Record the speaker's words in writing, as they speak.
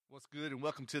what's good, and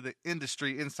welcome to the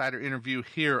Industry Insider interview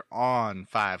here on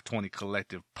 520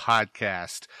 Collective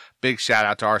Podcast. Big shout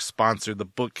out to our sponsor, The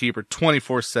Bookkeeper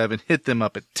 24/7. Hit them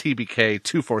up at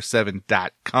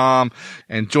tbk247.com.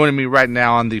 And joining me right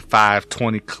now on the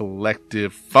 520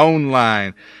 Collective phone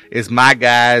line is my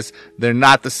guys. They're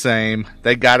not the same.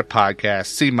 They got a podcast.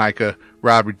 C. Micah,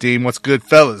 Rob Redeem. What's good,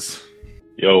 fellas?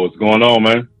 Yo, what's going on,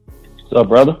 man? What's up,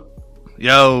 brother?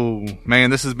 Yo, man,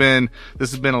 this has been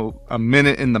a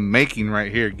minute in the making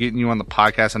right here, getting you on the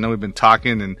podcast. I know we've been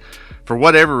talking, and for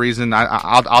whatever reason,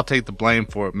 I'll take the blame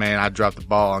for it, man. I dropped the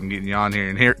ball on getting you on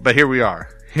here, but here we are.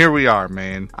 Here we are,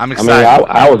 man. I'm excited.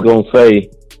 I was gonna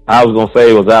say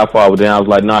it was our fault, but then I was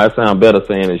like, no, it sounds better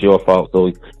saying it's your fault.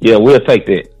 So yeah, we'll take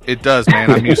that. It does,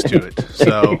 man. I'm used to it.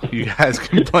 So you guys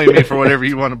can blame me for whatever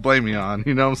you want to blame me on.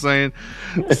 You know what I'm saying?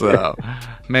 So,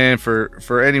 man,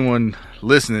 for anyone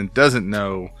listening doesn't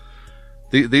know,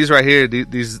 these right here,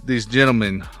 these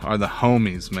gentlemen are the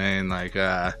homies, man. Like,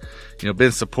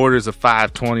 been supporters of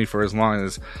 520 for as long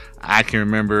as I can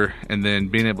remember, and then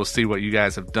being able to see what you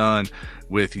guys have done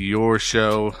with your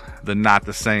show, the Not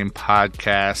the Same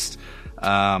podcast.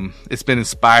 It's been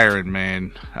inspiring,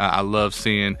 man. I love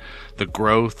seeing the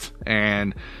growth,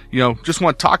 and just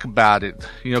want to talk about it,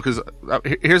 because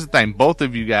here's the thing: both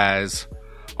of you guys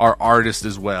are artists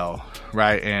as well,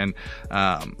 right? And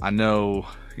I know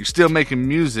you're still making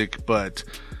music, but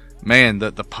man,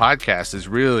 the podcast is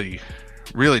really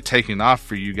taking off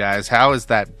for you guys. How has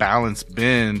that balance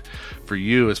been for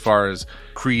you as far as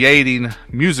creating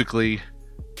musically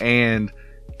and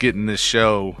getting this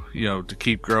show, to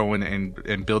keep growing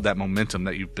and build that momentum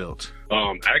that you've built?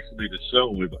 Actually, the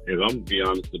show, if I'm going to be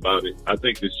honest about it, I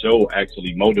think the show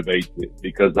actually motivates it,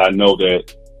 because I know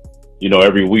that,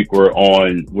 every week we're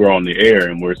on the air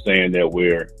and we're saying that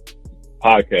we're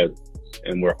podcasts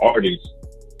and we're artists.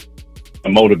 It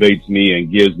motivates me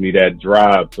and gives me that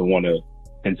drive to want to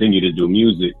continue to do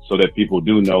music, so that people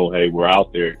do know, hey, we're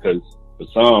out there. Because for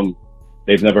some,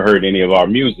 they've never heard any of our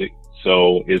music.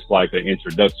 So it's like an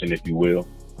introduction, if you will.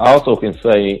 I also can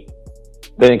say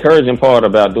the encouraging part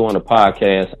about doing a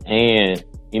podcast and,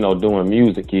 doing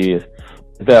music is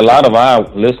that a lot of our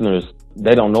listeners,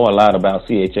 they don't know a lot about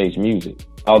CHH music.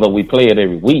 Although we play it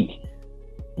every week,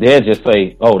 they'll just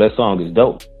say, oh, that song is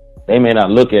dope. They may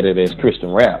not look at it as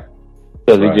Christian rap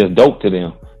because It's just dope to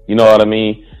them. You know what I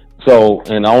mean? So,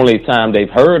 and the only time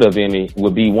they've heard of any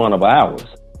would be one of ours.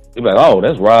 They'll be like, oh,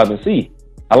 that's Rob and C.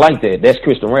 I like that. That's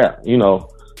Christian rap,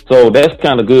 So that's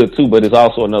kind of good too, but it's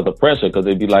also another pressure, because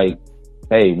they'd be like,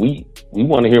 hey, we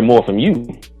want to hear more from you.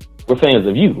 We're fans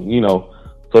of you,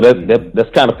 So that's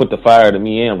kind of put the fire to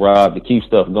me and Rob to keep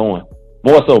stuff going.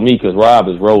 More so me, because Rob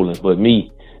is rolling, but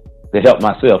me to help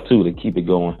myself too, to keep it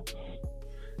going.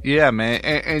 Yeah, man.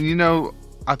 And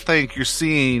I think you're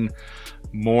seeing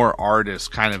more artists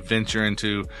kind of venture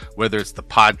into, whether it's the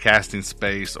podcasting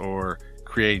space or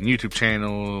creating YouTube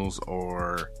channels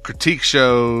or critique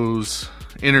shows,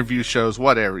 interview shows,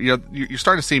 whatever. You're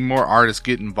starting to see more artists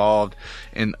get involved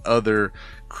in other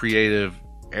creative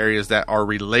areas that are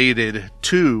related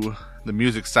to the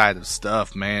music side of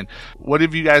stuff, man. What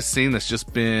have you guys seen that's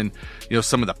just been,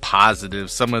 some of the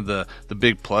positives, some of the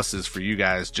big pluses for you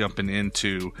guys jumping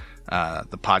into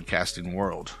the podcasting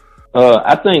world?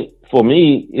 I think for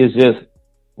me, it's just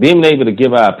being able to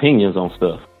give our opinions on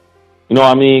stuff. You know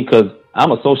what I mean? Because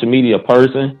I'm a social media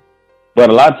person, but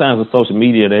a lot of times with social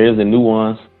media, there is a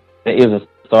nuance, there is a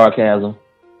sarcasm.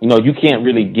 You can't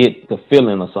really get the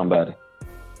feeling of somebody.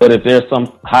 But if there's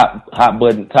some hot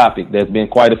button topic, there's been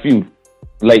quite a few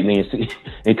lately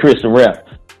in Christian rap,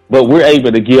 but we're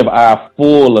able to give our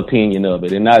full opinion of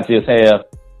it and not just have,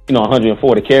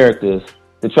 140 characters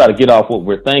to try to get off what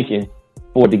we're thinking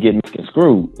for it to get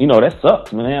misconstrued. That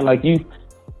sucks, man. Like it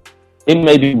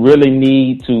maybe really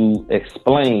need to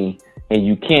explain, and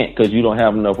you can't because you don't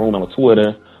have enough room on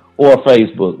Twitter or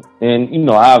Facebook. And,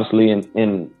 obviously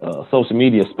in social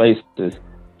media spaces,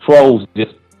 trolls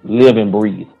just live and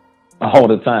breathe all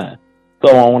the time.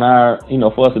 So on our,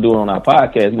 for us to do it on our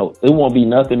podcast, it won't be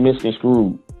nothing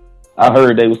misconstrued. I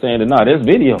heard they were saying that, no, there's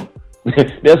video.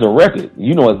 There's a record.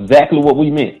 You know exactly what we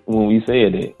meant when we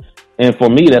said that. And for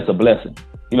me, that's a blessing.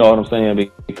 You know what I'm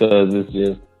saying? Because it's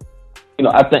just,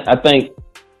 I think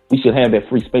we should have that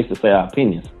free space to say our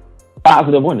opinions,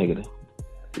 positive or negative.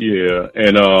 Yeah,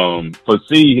 and for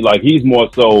C, like he's more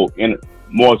so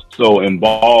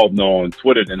involved on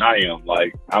Twitter than I am.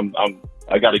 Like I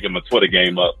got to get my Twitter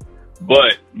game up.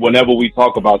 But whenever we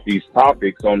talk about these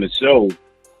topics on the show,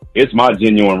 it's my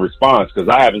genuine response, because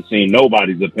I haven't seen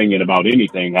nobody's opinion about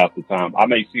anything half the time. I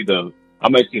may see the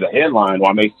headline, or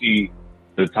I may see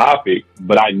the topic,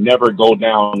 but I never go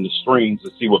down the streams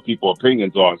to see what people's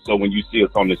opinions are. So when you see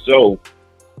us on the show,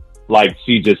 like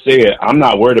C just said, I'm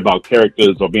not worried about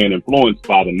characters or being influenced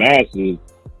by the masses.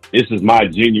 This is my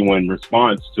genuine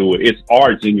response to it. It's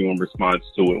our genuine response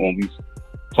to it when we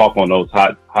talk on those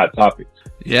hot topics.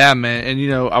 Yeah, man.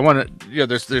 And, I want to,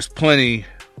 there's plenty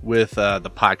with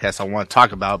the podcast I want to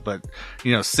talk about, but,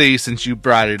 C, since you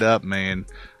brought it up, man,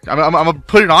 I'm going to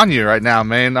put it on you right now,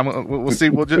 man. We'll see.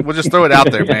 We'll just throw it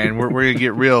out there, man. We're going to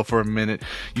get real for a minute.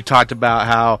 You talked about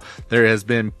how there has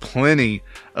been plenty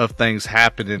of things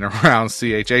happening around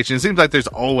CHH, and it seems like there's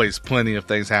always plenty of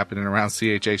things happening around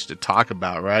CHH to talk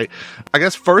about, right? I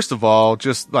guess first of all,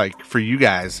 just like for you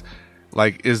guys,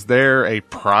 like, is there a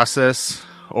process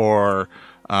or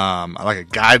like a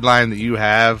guideline that you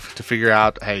have to figure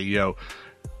out, hey,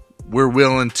 we're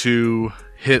willing to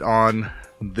hit on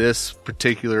this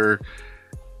particular,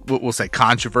 we'll say,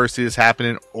 controversy is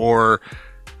happening, or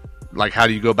like, how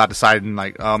do you go about deciding,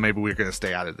 like, oh, maybe we're going to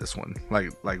stay out of this one? Like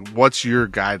what's your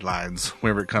guidelines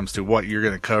whenever it comes to what you're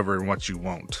going to cover and what you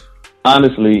won't?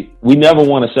 Honestly, we never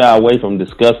want to shy away from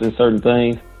discussing certain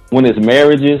things. When it's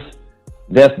marriages,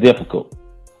 that's difficult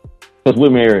because we're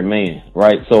married men,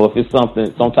 right? So if it's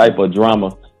some type of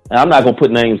drama, and I'm not going to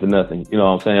put names or nothing, you know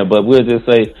what I'm saying? But we'll just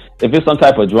say, if it's some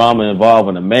type of drama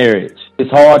involving a marriage, it's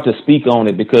hard to speak on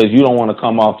it because you don't want to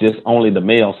come off just only the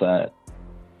male side.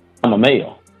 I'm a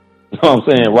male. You know what I'm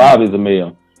saying? Rob is a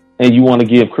male. And you want to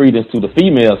give credence to the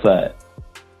female side.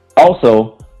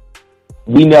 Also,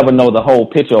 we never know the whole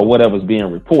picture of whatever's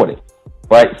being reported,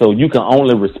 right? So you can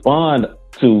only respond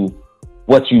to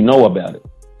what you know about it.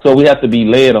 So we have to be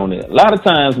led on it. A lot of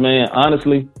times, man,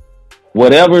 honestly,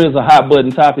 whatever is a hot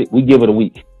button topic, we give it a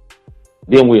week.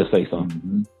 Then we'll say something.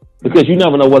 Mm-hmm. Because you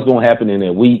never know what's going to happen in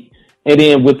that week. And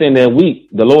then within that week,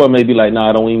 the Lord may be like,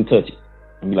 nah, don't even touch it.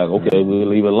 And be like, okay, we'll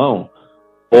leave it alone.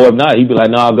 Or if not, he'd be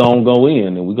like, nah, go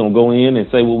in. And we're going to go in and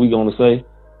say what we're going to say.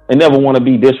 And never want to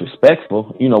be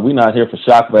disrespectful. We're not here for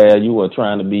shock value or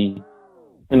trying to be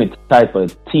any type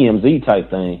of TMZ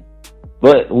type thing.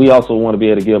 But we also want to be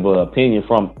able to give an opinion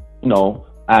from,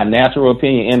 our natural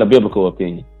opinion and a biblical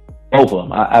opinion. Both of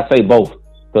them. I say both.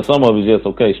 Because some of it is just,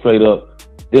 okay, straight up,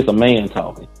 this a man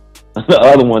talking. The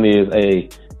other one is,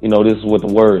 this is what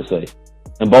the words say.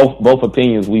 And both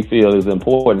opinions we feel is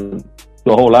important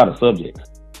to a whole lot of subjects.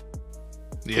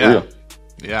 Yeah.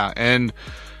 Yeah. And,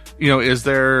 is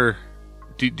there,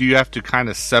 do you have to kind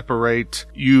of separate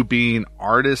you being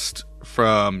artist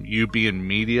from you being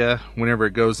media whenever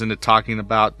it goes into talking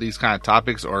about these kind of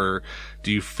topics? Or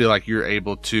do you feel like you're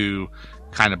able to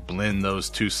kind of blend those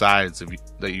two sides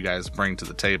that you guys bring to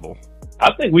the table?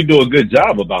 I think we do a good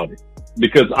job about it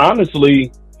because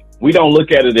honestly, we don't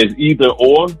look at it as either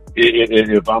or.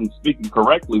 If I'm speaking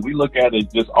correctly, we look at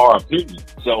it just our opinion.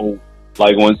 So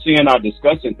like when C and I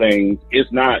discussing things,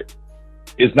 it's not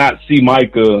C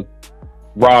Micah,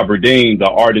 Rob or Dean, the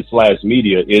artist /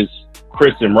 media. It's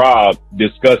Chris and Rob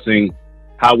discussing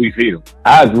how we feel.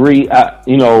 I agree.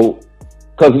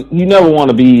 Because you never want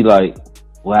to be like,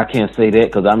 well, I can't say that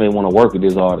because I may want to work with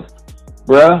this artist.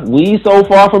 Bruh, we so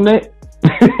far from that.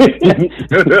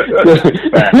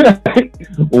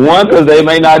 One, because they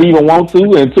may not even want to,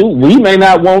 and two, we may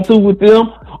not want to with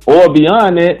them. Or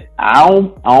beyond that, I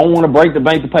don't want to break the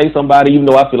bank to pay somebody, even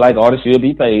though I feel like artists should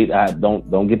be paid. I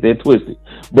don't get that twisted.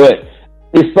 But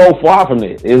it's so far from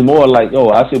it. It's more like,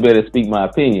 I should be able to speak my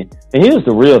opinion. And here's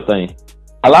the real thing.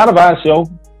 A lot of our show,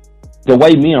 the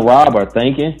way me and Rob are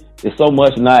thinking, is so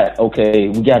much not, okay,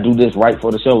 we got to do this right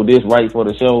for the show, this right for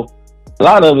the show. A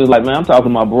lot of it is like, man, I'm talking to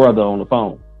my brother on the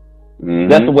phone. Mm-hmm.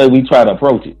 That's the way we try to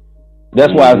approach it.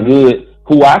 That's why it's good.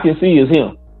 Who I can see is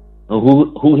him. And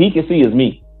who he can see is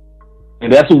me.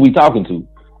 And that's who we talking to.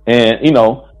 And,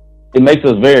 it makes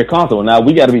us very comfortable. Now,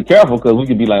 we got to be careful because we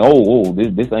could be like,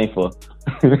 this ain't for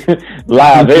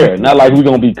live air. Not like we're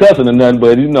going to be cussing or nothing,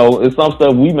 but, it's some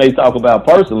stuff we may talk about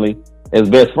personally as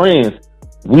best friends.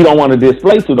 We don't want to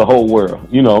display to the whole world,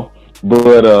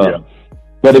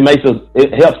 But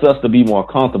it helps us to be more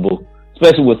comfortable,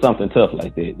 especially with something tough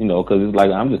like that, because it's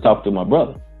like, I'm just talking to my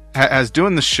brother. Has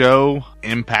doing the show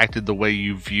impacted the way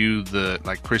you view the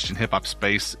Christian hip hop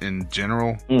space in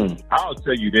general? I'll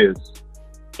tell you this.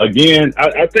 Again,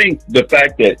 I think the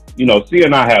fact that, C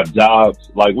and I have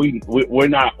jobs, like we're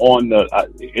not on the,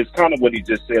 it's kind of what he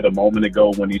just said a moment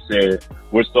ago when he said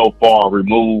we're so far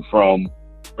removed from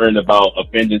worrying about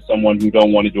offending someone who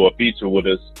don't want to do a feature with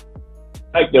us.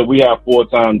 The fact that we have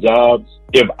full-time jobs,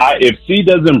 if C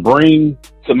doesn't bring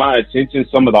to my attention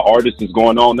some of the artists that's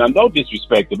going on now, no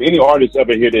disrespect, if any artists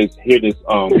ever hear this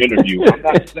interview, I'm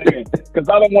not saying, because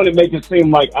I don't want to make it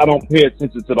seem like I don't pay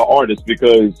attention to the artist,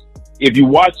 because if you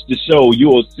watch the show, you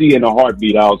will see in a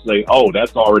heartbeat, I'll say, oh,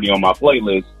 that's already on my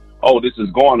playlist. Oh, this is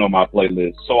going on my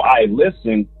playlist. So I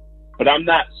listen, but I'm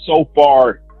not so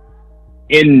far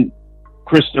in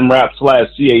Christian rap /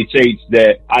 CHH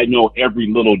that I know every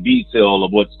little detail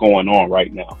of what's going on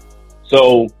right now.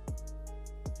 So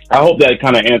I hope that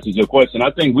kind of answers your question.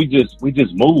 I think we just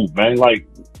move, man. Like,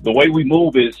 the way we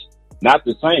move is not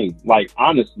the same. Like,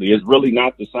 honestly, it's really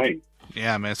not the same.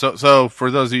 Yeah, man. So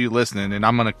for those of you listening, and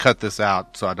I'm going to cut this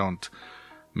out so I don't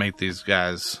make these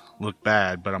guys look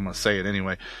bad, but I'm going to say it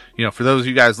anyway. You know, for those of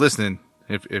you guys listening,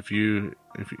 if you're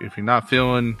not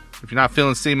feeling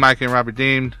C. Mike and Robert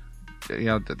Deemed, you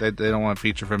know, they don't want a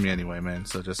feature from you anyway, man.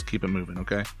 So just keep it moving,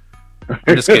 okay?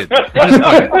 I'm just kidding.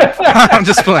 I'm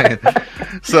just playing.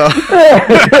 So,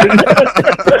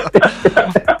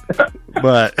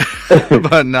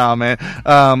 but no, man.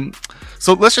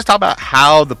 So let's just talk about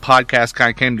how the podcast kind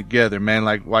of came together, man.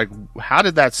 Like how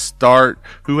did that start?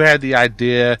 Who had the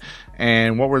idea,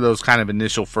 and what were those kind of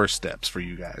initial first steps for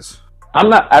you guys?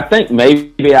 I think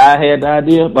maybe I had the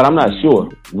idea, but I'm not sure.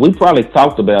 We probably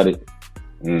talked about it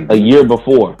a year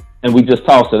before, and we just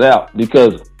tossed it out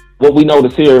because what we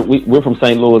notice here, we're from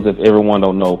St. Louis, if everyone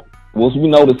don't know. What we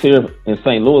notice here in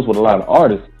St. Louis with a lot of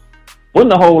artists,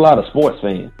 wasn't a whole lot of sports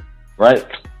fans, right?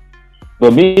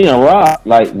 But me and Rob,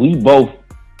 like, we both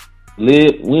we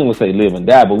don't say live and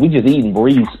die, but we just eat and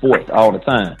breathe sports all the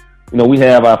time. You know, we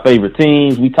have our favorite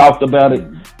teams. We talked about it,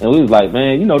 and we was like,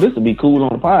 man, you know, this would be cool on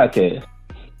the podcast.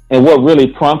 And what really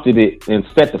prompted it and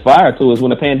set the fire to is when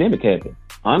the pandemic happened,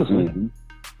 honestly. Mm-hmm.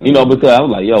 You know, because I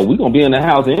was like, yo, we're going to be in the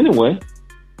house anyway.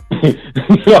 You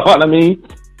know what I mean?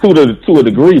 To a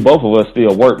degree, both of us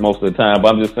still work most of the time,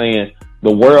 but I'm just saying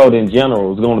the world in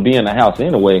general is going to be in the house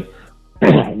anyway.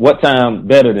 What time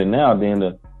better than now than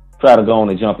to try to go on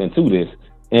and jump into this?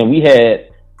 And we had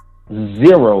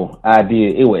zero idea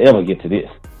it would ever get to this.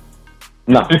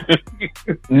 No.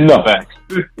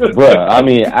 Bruh, I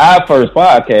mean, our first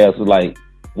podcast was like,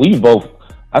 we both,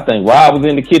 I think Rob was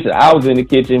in the kitchen, I was in the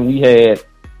kitchen, we had,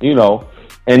 you know,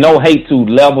 and no hate to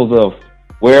levels of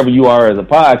wherever you are as a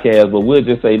podcast, but we'll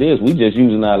just say this, we just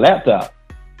using our laptop,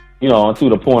 you know, to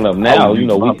the point of now, you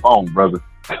know, my phone, brother.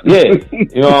 Yeah,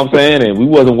 you know what I'm saying? And we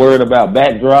wasn't worried about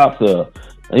backdrops or,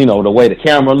 you know, the way the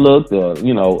camera looked or,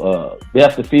 you know,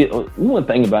 depth of field. We wasn't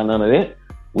thinking about none of that.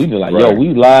 We just like, yo,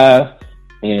 we live.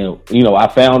 And, you know, I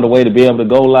found a way to be able to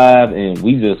go live and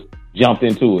we just jumped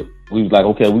into it. We was like,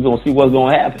 okay, we're going to see what's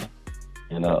going to happen.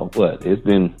 And it's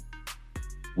been,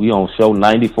 we on show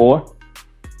 94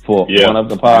 for one of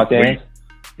the podcasts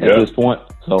at this point.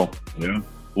 So,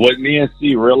 what me and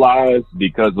C realized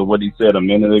because of what he said a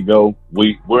minute ago,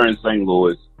 we're in St.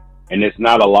 Louis and it's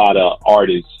not a lot of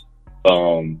artists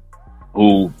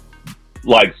who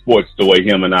like sports the way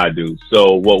him and I do.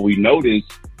 So what we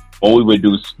noticed when we would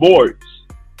do sports,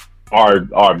 our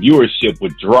viewership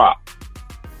would drop.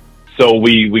 So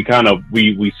we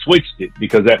switched it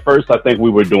because at first I think we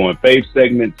were doing fave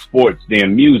segments, sports,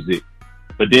 then music,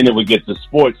 but then it would get to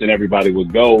sports and everybody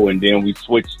would go, and then we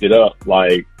switched it up.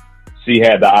 Like, she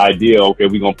had the idea, okay,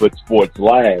 we're going to put sports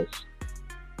last,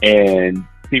 and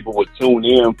people would tune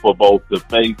in for both the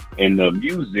faith and the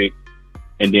music,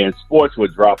 and then sports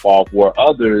would drop off, where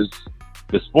others,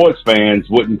 the sports fans,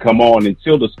 wouldn't come on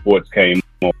until the sports came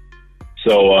on.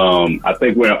 So I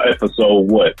think we're on episode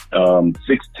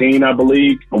 16, I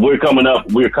believe. We're coming up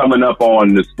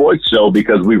on the sports show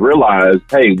because we realized,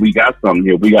 hey, we got something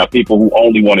here. We got people who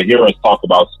only want to hear us talk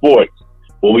about sports,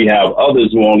 but we have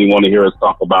others who only want to hear us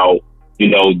talk about, you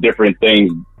know, different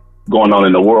things going on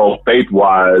in the world,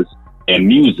 faith-wise and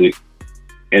music.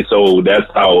 And so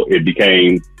that's how it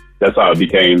became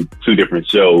two different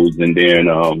shows. And then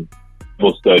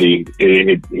Bible study,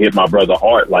 it hit my brother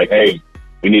heart, like, hey,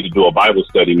 we need to do a Bible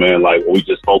study, man. Like, we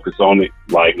just focus on it,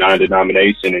 like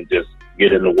non-denomination, and just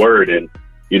get in the Word. And,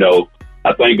 you know,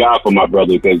 I thank God for my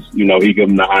brother because, you know, he gave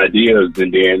him the ideas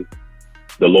and then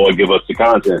the Lord give us the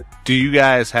content. Do you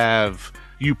guys have,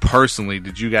 you personally,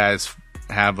 did you guys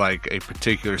have like a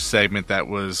particular segment that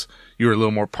was, you were a little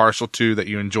more partial to, that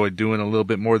you enjoyed doing a little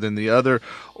bit more than the other?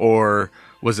 Or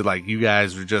was it like you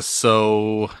guys were just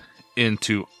so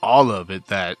into all of it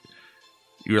that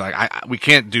you were like, we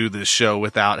can't do this show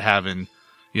without having,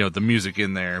 you know, the music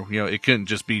in there? You know, it couldn't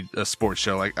just be a sports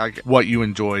show. Like what you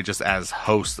enjoy just as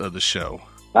host of the show?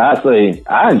 I say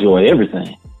I enjoy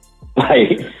everything,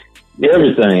 like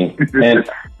everything. And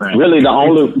really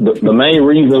the main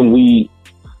reason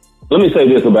let me say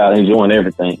this about enjoying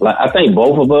everything. Like, I think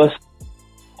both of us,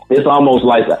 it's almost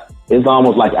like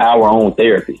our own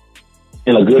therapy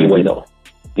in a good way though.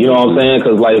 You know what I'm saying?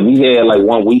 Because like we had like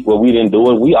 1 week where we didn't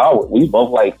do it. We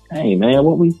both like, hey man,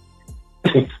 what we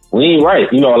We ain't right.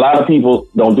 You know, a lot of people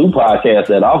don't do podcasts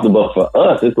that often, but for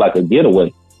us, it's like a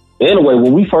getaway. Anyway,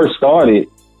 when we first started,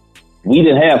 we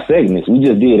didn't have segments. We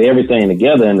just did everything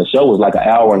together, and the show was like an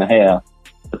hour and a half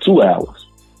to 2 hours.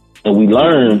 And we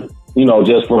learned, you know,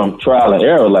 just from trial and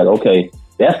error, like, okay,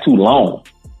 that's too long.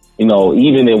 You know,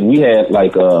 even if we had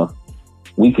like,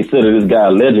 we consider this guy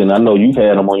a legend. I know you've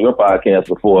had him on your podcast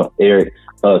before, Eric,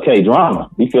 K-Drama.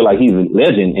 We feel like he's a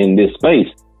legend in this space.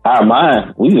 Our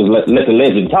mind, we just let the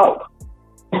legend talk.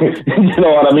 You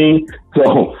know what I mean?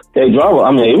 So K-Drama,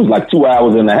 I mean, it was like 2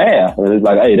 hours and a half. And it's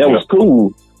like, hey, that was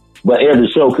cool. But every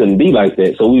show couldn't be like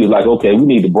that. So we was like, okay, we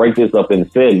need to break this up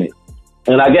into segments.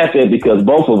 And I got that because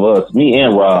both of us, me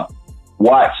and Rob,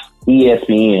 watch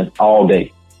ESPN all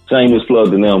day. Shameless plug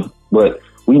to them. But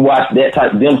we watch them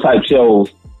type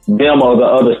shows, them or the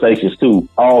other stations too,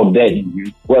 all day.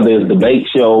 Whether it's debate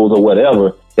shows or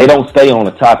whatever, they don't stay on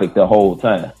the topic the whole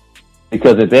time.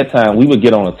 Because at that time, we would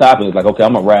get on the topic, it's like, okay,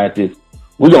 I'm going to ride this.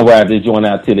 We're going to ride this joint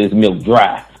out till it's milk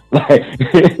dry. Like,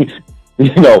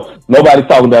 you know, nobody's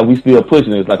talking about we still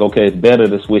pushing it. It's like, okay, it's better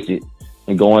to switch it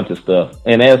and go into stuff.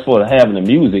 And as for having the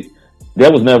music,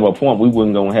 there was never a point we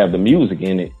wasn't going to have the music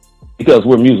in it because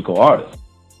we're musical artists.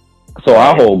 So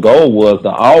our whole goal was to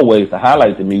always to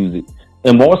highlight the music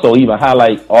and more so even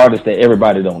highlight artists that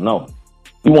everybody don't know.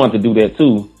 We wanted to do that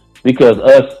too because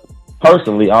us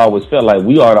personally, I always felt like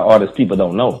we are the artists people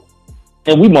don't know.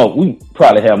 And we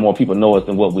probably have more people know us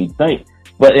than what we think.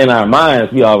 But in our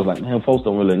minds, we always like, man, folks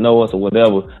don't really know us or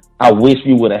whatever. I wish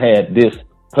we would have had this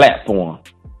platform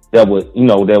that would, you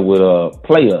know,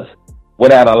 play us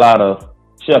without a lot of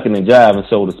shucking and jiving,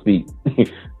 so to speak.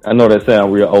 I know that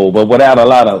sounds real old, but without a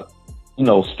lot of, you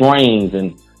know, strings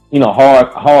and, you know,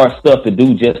 hard stuff to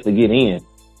do just to get in.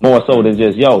 More so than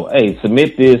just, yo, hey,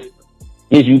 submit this.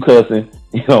 Is you cussing?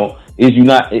 You know,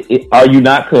 are you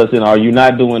not cussing? Are you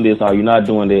not doing this? Are you not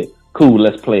doing that? Cool,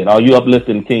 let's play it. Are you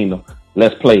uplifting the kingdom?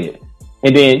 Let's play it.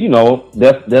 And then, you know,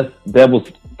 that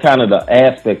was kind of the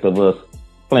aspect of us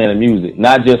playing the music,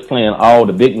 not just playing all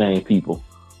the big name people.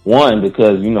 One,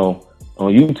 because, you know,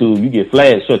 on YouTube, you get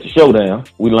flagged, shut your show down.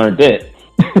 We learned that.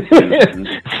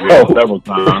 Several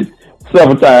times.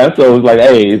 So it's like,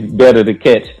 hey, it's better to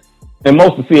catch. And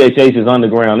most of CHH is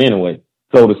underground anyway,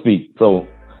 so to speak. So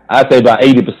I'd say about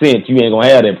 80%, you ain't going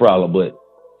to have that problem. But,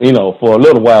 you know, for a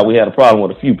little while, we had a problem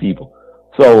with a few people.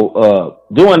 So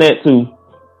doing that too.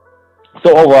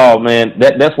 So overall, man,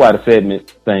 that's why the segment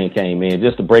thing came in,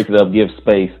 just to break it up, give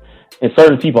space. And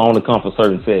certain people only come for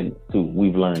certain segments too.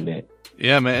 We've learned that.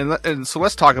 Yeah, man. And so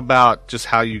let's talk about just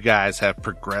how you guys have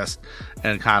progressed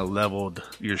and kind of leveled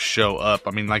your show up.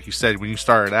 I mean, like you said, when you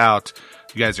started out,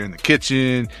 you guys are in the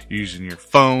kitchen, you're using your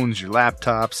phones, your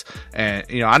laptops, and,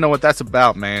 you know, I know what that's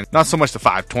about, man. Not so much the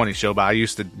 520 show, but I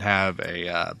used to have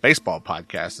a baseball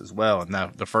podcast as well, and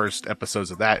the first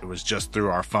episodes of that, it was just through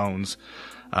our phones,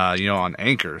 you know, on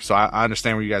Anchor. So I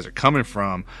understand where you guys are coming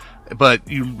from, but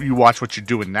you watch what you're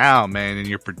doing now, man, and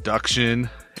your production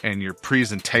and your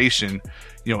presentation,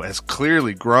 you know, has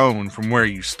clearly grown from where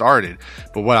you started.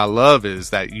 But what I love is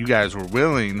that you guys were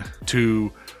willing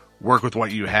to work with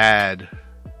what you had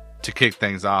to kick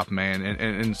things off, man.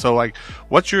 And so, like,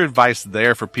 what's your advice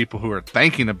there for people who are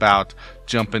thinking about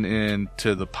jumping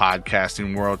into the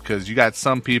podcasting world? Because you got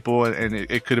some people, and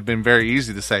it could have been very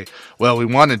easy to say, well, we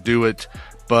want to do it,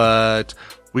 but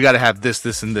we got to have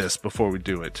this, and this before we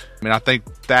do it. I mean, I think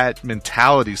that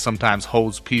mentality sometimes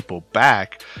holds people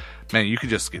back. Man, you could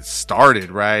just get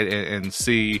started, right? And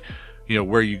see, you know,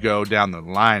 where you go down the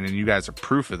line, and you guys are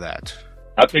proof of that.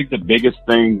 I think the biggest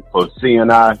thing for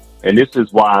C&I, and this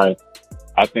is why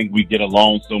I think we get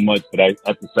along so much, but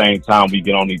at the same time, we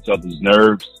get on each other's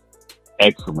nerves,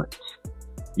 excellence.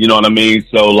 You know what I mean?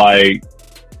 So, like,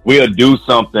 we'll do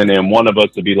something and one of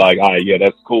us will be like, all right, yeah,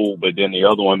 that's cool. But then the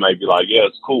other one might be like, yeah,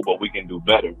 it's cool, but we can do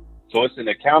better. So it's an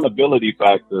accountability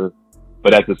factor.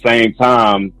 But at the same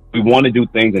time, we want to do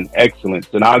things in excellence.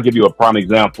 And I'll give you a prime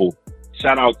example.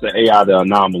 Shout out to AI The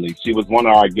Anomaly. She was one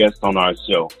of our guests on our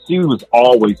show. She was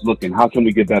always looking, how can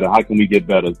we get better? How can we get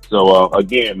better? So,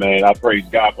 again, man, I praise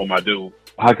God for my dude.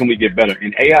 How can we get better?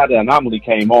 And AI The Anomaly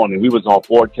came on and we was on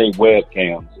 4K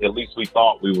webcams. At least we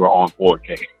thought we were on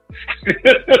 4K.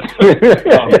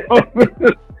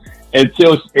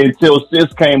 Until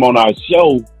Sis came on our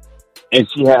show and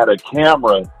she had a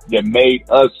camera that made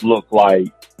us look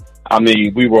like, I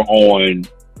mean, we were on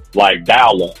like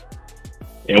dial-up.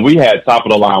 And we had top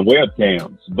of the line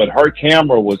webcams, but her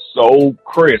camera was so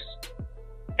crisp.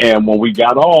 And when we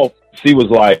got off, she was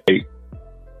like,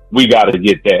 we got to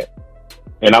get that.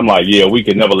 And I'm like, yeah, we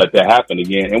could never let that happen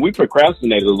again. And we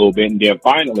procrastinated a little bit. And then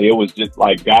finally it was just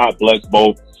like, God bless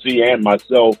both she and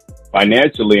myself.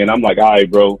 financially. And I'm like, all right,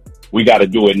 bro, we got to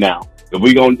do it now. If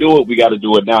we going to do it, we got to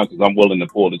do it now because I'm willing to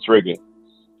pull the trigger.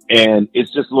 And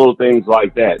it's just little things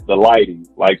like that. The lighting,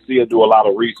 like Sia do a lot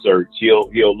of research.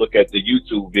 He'll look at the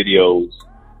YouTube videos,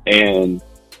 and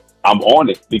I'm on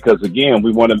it because, again,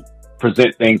 we want to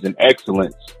present things in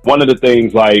excellence. One of the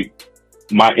things, like,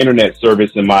 my internet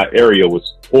service in my area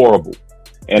was horrible.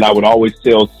 And I would always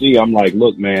tell C, I'm like,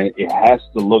 look, man, it has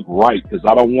to look right because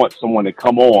I don't want someone to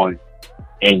come on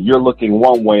and you're looking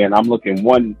one way and I'm looking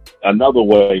another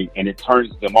way, and it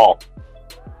turns them off.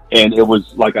 And it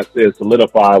was, like I said,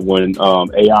 solidified when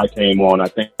AI came on, I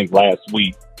think last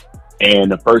week.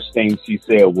 And the first thing she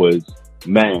said was,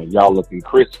 man, y'all looking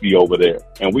crispy over there.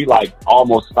 And we like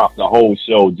almost stopped the whole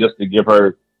show just to give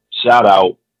her shout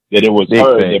out that it was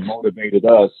her that motivated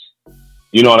us.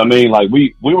 You know what I mean? Like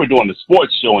we were doing the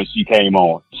sports show and she came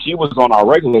on. She was on our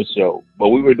regular show, but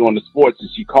we were doing the sports and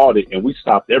she caught it, and we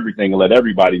stopped everything and let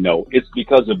everybody know it's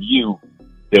because of you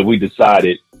that we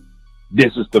decided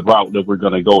this is the route that we're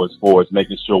going to go as far as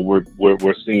making sure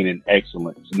we're seen in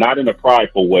excellence, not in a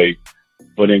prideful way,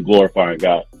 but in glorifying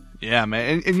God. Yeah,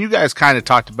 man. And you guys kind of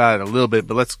talked about it a little bit,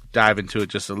 but let's dive into it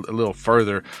just a little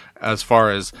further as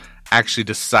far as actually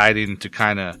deciding to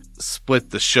kind of split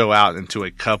the show out into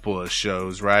a couple of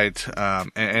shows, right?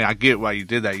 And I get why you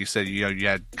did that. You said, you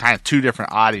had kind of two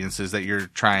different audiences that you're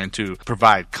trying to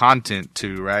provide content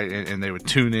to, right? And they would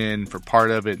tune in for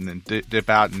part of it and then dip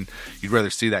out, and you'd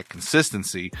rather see that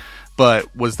consistency.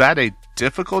 But was that a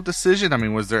difficult decision? I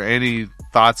mean, was there any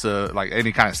thoughts of like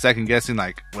any kind of second guessing,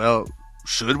 like, well,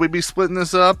 should we be splitting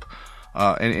this up?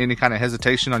 Any kind of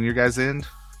hesitation on your guys' end?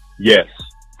 Yes.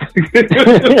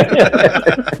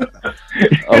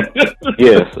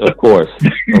 Yes, of course.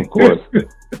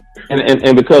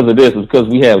 And because of this, because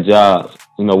we have jobs,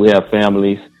 we have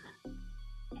families,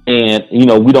 and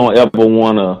we don't ever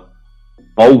want to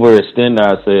overextend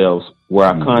ourselves where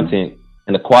our content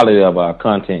and the quality of our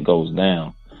content goes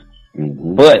down.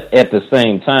 But at the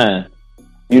same time,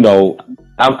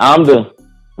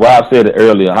 Rob said it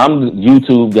earlier, I'm the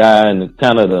YouTube guy and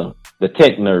kind of the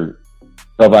tech nerd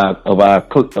of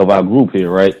our group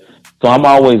here, right? So I'm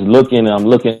always looking at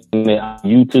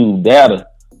YouTube data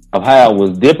of how I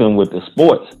was dipping with the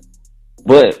sports.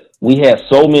 But we had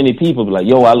so many people be like,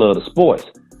 yo, I love the sports.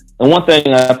 And one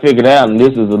thing I figured out, and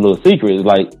this is a little secret, is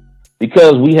like,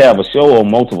 because we have a show on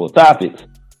multiple topics,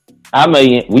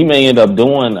 we may end up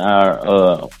doing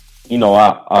our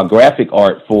graphic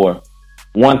art for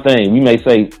one thing. We may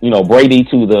say, Brady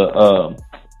to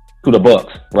the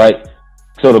Bucks, right?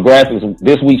 So the graphics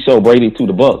this week show Brady to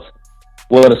the Bucks.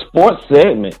 Well, the sports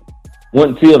segment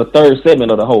went until the third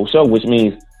segment of the whole show, which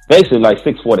means basically like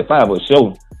 6:45 of a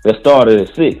show that started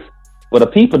at 6. But the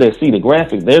people that see the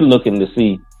graphics, they're looking to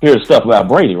hear stuff about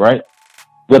Brady, right?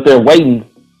 But they're waiting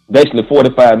basically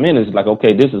 45 minutes, like,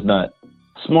 okay, this is not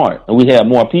smart. And we have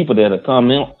more people that have come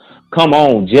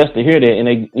on just to hear that, and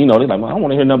they're like, well, I don't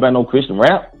want to hear nothing about no Christian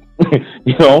rap. I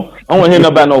don't want to hear nothing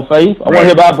about no faith. I want to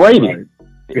hear about Brady. Right.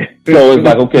 So it's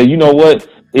like, okay, you know what?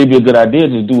 It'd be a good idea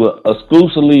to do a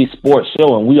exclusively sports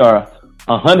show, and we are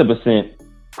 100%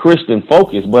 Christian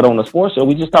focused. But on the sports show,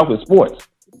 we just talking sports,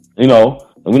 and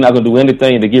we're not gonna do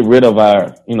anything to get rid of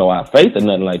our faith or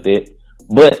nothing like that.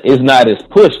 But it's not as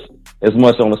pushed as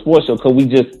much on the sports show because we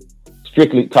just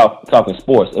strictly talking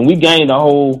sports, and we gained a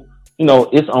whole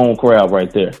its own crowd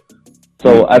right there.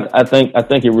 So I think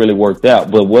it really worked out.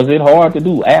 But was it hard to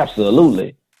do?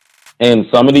 Absolutely. And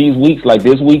some of these weeks, like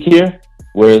this week here,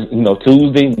 where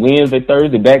Tuesday, Wednesday,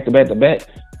 Thursday, back to back to back,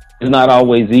 it's not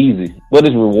always easy, but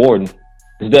it's rewarding.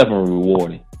 It's definitely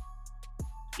rewarding.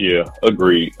 Yeah,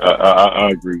 agreed. I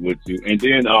agree with you. And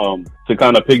then to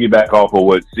kind of piggyback off of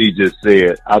what C just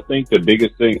said, I think the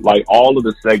biggest thing, like all of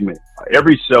the segments,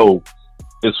 every show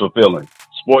is fulfilling.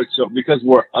 Sports show, because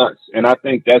we're us. And I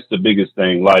think that's the biggest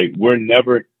thing. Like, we're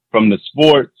never, from the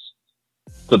sports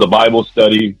to the Bible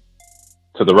study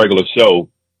to the regular show,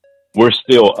 we're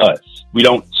still us. We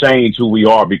don't change who we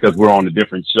are because we're on a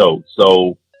different show.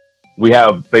 So we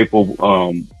have faithful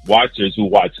watchers who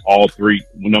watch all three.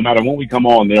 No matter when we come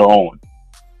on, they're on.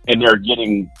 And they're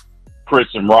getting Chris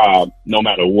and Rob no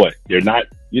matter what. They're not,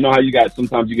 how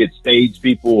sometimes you get stage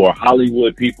people or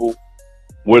Hollywood people.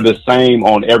 We're the same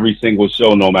on every single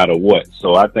show no matter what.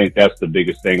 So I think that's the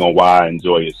biggest thing on why I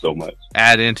enjoy it so much.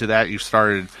 Add into that, you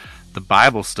started the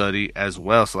Bible study as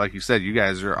well. So like you said, you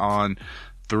guys are on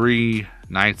 3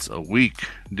 nights a week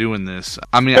doing this.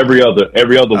 I mean, every other week.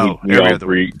 Every other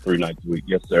three nights a week.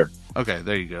 Yes, sir. Okay,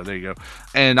 there you go.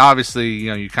 And obviously,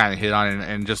 you kind of hit on it,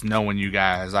 and just knowing you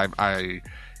guys, I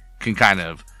can kind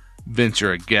of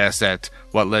venture a guess at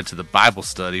what led to the Bible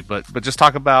study, but just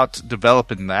talk about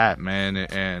developing that, man,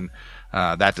 and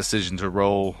that decision to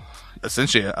roll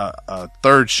essentially a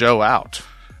third show out.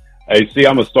 Hey, see,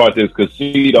 I'm gonna start this because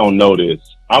C don't know this.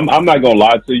 I'm not gonna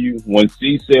lie to you. When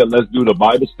C said let's do the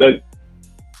Bible study,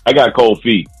 I got cold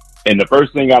feet, and the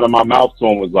first thing out of my mouth to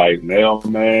him was like,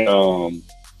 "Man,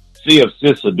 see if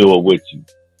sis will do it with you."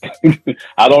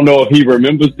 I don't know if he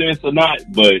remembers this or not,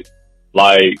 but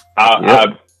like I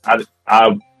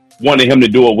wanted him to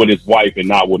do it with his wife and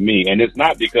not with me. And it's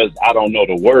not because I don't know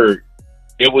the word.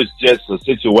 It was just a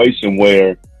situation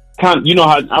where kind of, you know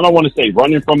how, I don't want to say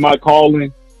running from my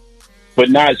calling, but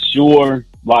not sure.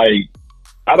 Like,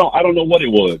 I don't know what it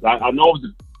was. I know it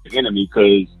was the enemy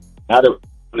because now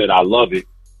that I love it,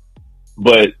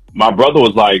 but my brother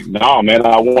was like, "No, man,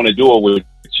 I want to do it with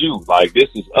you. Like, this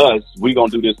is us. We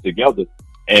gonna do this together."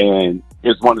 And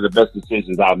it's one of the best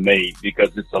decisions I've made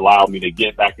because it's allowed me to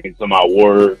get back into my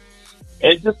word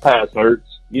and just past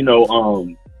hurts. You know,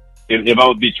 if I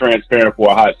would be transparent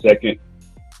for a hot second,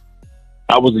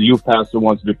 I was a youth pastor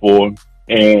once before,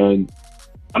 and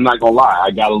I'm not gonna lie,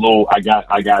 I got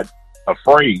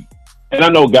afraid. And I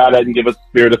know God didn't give us a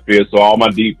spirit of fear, so all my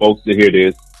deep folks to hear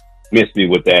this, miss me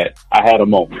with that. I had a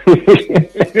moment.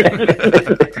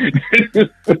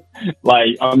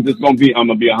 Like, I'm gonna be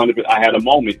 100%. I had a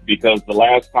moment because the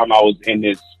last time I was in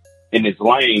this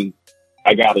lane,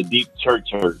 I got a deep church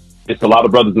hurt. It's a lot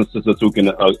of brothers and sisters who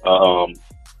can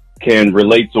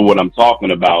relate to what I'm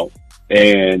talking about.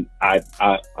 And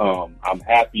I'm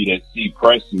happy that C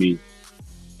pressed me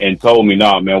and told me,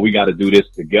 "Nah, man, we got to do this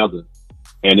together."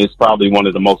 And it's probably one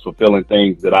of the most fulfilling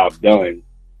things that I've done,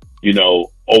 you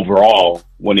know, overall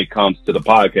when it comes to the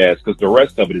podcast, because the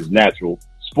rest of it is natural.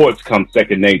 Sports comes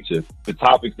second nature. The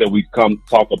topics that we come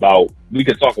talk about, we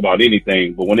can talk about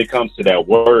anything, but when it comes to that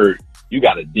word, you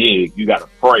got to dig, you got to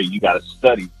pray, you got to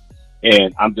study.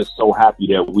 And I'm just so happy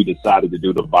that we decided to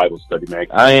do the Bible study, man.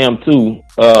 I am too.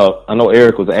 I know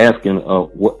Eric was asking,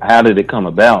 how did it come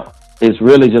about? It's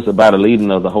really just about a leading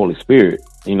of the Holy Spirit.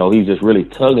 You know, he's just really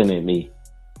tugging at me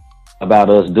about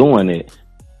us doing it.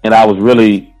 And I was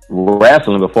really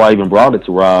wrestling before I even brought it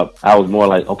to Rob. I was more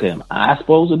like, okay, am I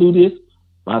supposed to do this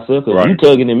myself? Because you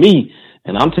tugging at me,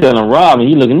 and I'm telling Rob, and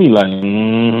he looking at me like,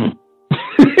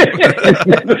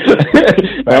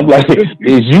 I'm like,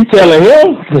 is you telling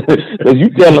him? Is you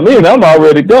telling me? And I'm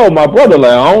already gone. My brother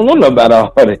like, I don't know nothing about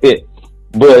all of it.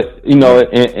 But, you know,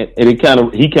 and he kind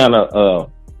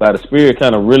of, by the Spirit,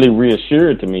 kind of really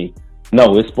reassured to me,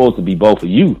 no, it's supposed to be both of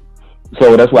you.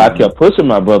 So that's why I kept pushing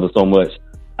my brother so much.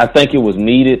 I think it was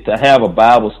needed to have a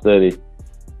Bible study.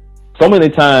 So many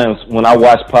times when I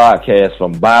watch podcasts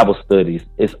from Bible studies,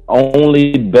 it's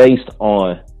only based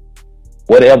on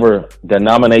whatever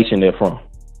denomination they're from,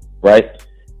 right?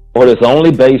 Or it's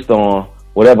only based on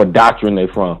whatever doctrine they're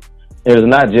from. It is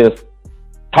not just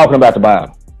talking about the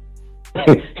Bible.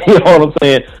 You know what I'm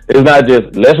saying? It's not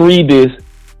just, let's read this.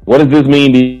 What does this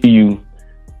mean to you?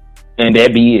 And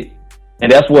that be it.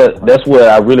 And that's what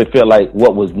I really felt like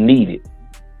what was needed.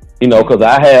 You know, because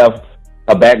I have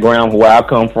a background where I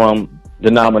come from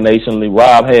denominationally.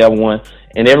 Rob have one.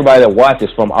 And everybody that watches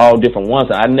from all different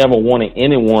ones. I never wanted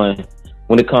anyone,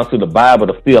 when it comes to the Bible,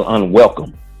 to feel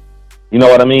unwelcome. You know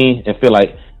what I mean? And feel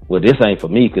like, well, this ain't for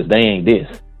me because they ain't this.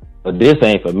 But this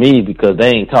ain't for me because they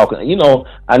ain't talking. You know,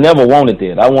 I never wanted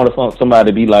that. I wanted somebody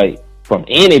to be like, from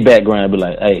any background, be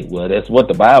like, hey, well, that's what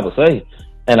the Bible says.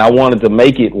 And I wanted to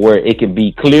make it where it could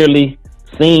be clearly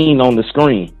seen on the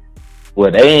screen,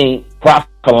 where they ain't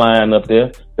prophesying up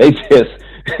there. They just,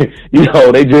 you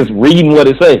know, they just reading what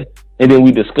it says, and then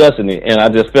we discussing it. And I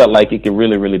just felt like it could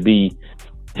really, really be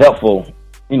helpful,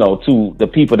 you know, to the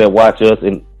people that watch us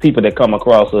and people that come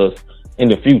across us in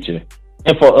the future,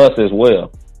 and for us as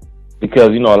well. Because,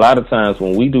 you know, a lot of times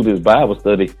when we do this Bible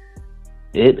study,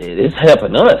 it's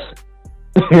helping us,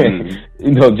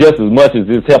 you know, just as much as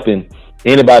it's helping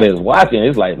anybody that's watching.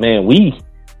 It's like, man, we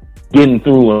getting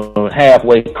through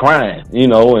halfway crying, you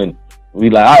know, and we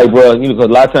like, all right, bro, you know, because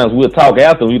a lot of times we'll talk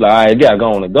after, we like, all right, gotta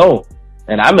go on and go.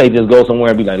 And I may just go somewhere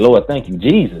and be like, Lord, thank you,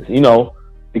 Jesus, you know,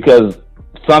 because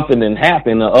something didn't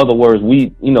happen. In other words,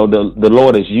 we, you know, the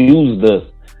Lord has used us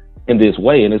in this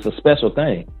way, and it's a special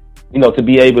thing, you know, to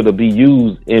be able to be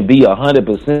used and be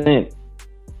 100%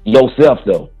 yourself,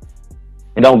 though,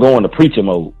 and don't go into preacher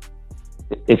mode.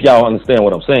 If y'all understand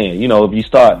what I'm saying, you know, if you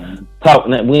start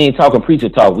talking, we ain't talking preacher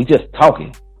talk, we just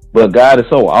talking. But God is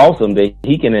so awesome that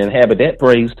He can inhabit that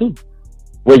praise too,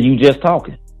 where you just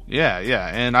talking. Yeah,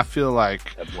 and I feel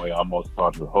like that boy almost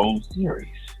started the whole series.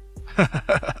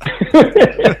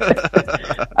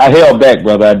 I held back,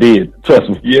 brother. I did. Trust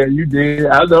me. Yeah, you did.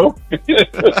 I know.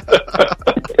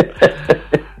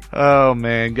 Oh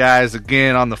man, guys!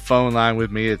 Again on the phone line with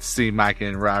me, it's C. Mike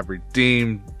and Rob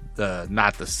Redeemed,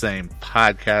 Not the Same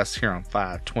podcast here on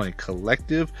 520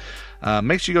 Collective.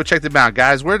 Make sure you go check them out,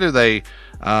 guys. Where do they?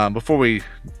 Before we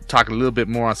talk a little bit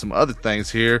more on some other things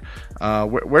here,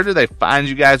 where do they find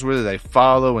you guys? Where do they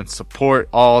follow and support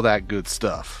all that good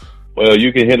stuff? Well,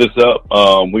 you can hit us up.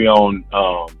 We on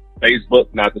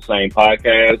Facebook, Not the Same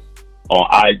Podcast.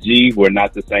 On IG, we're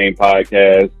Not the Same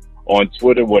Podcast. On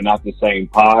Twitter, we're Not the Same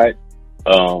Pod.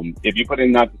 If you put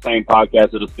in Not the Same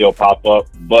Podcast, it'll still pop up,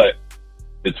 but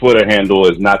the Twitter handle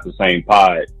is Not the Same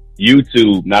Pod.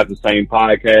 YouTube, Not the Same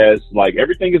Podcast. Like,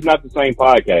 everything is Not the Same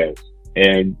Podcast.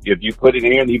 And if you put it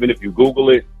in, even if you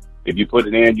Google it, if you put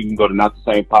it in, you can go to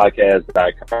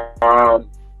notthesamepodcast.com.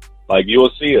 Like,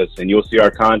 you'll see us and you'll see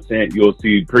our content. You'll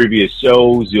see previous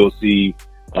shows. You'll see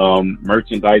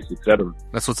merchandise, etc.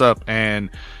 That's what's up. And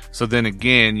so then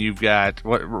again, you've got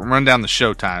run down the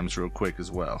show times real quick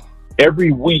as well.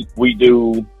 Every week we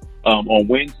do on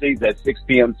Wednesdays at 6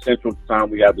 p.m. Central Time,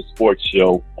 we have the sports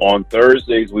show. On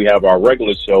Thursdays, we have our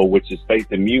regular show, which is Faith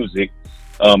and Music.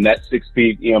 That's 6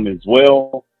 p.m. as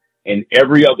well. And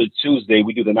every other Tuesday,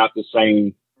 we do the Not the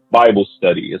Same Bible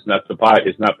study. It's not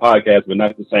podcast, but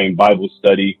Not the Same Bible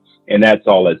study. And that's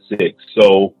all at 6.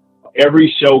 So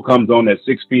every show comes on at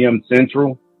 6 p.m.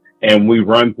 Central, and we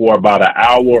run for about an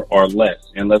hour or less,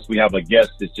 unless we have a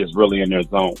guest that's just really in their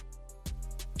zone.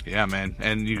 Yeah, man.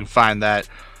 And you can find that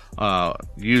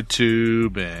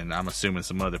YouTube, and I'm assuming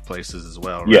some other places as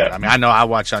well, right? Yeah. I mean, I know I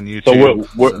watch on YouTube. So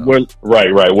we're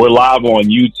right. We're live on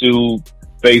YouTube,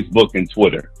 Facebook, and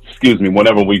Twitter. Excuse me,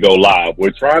 whenever we go live.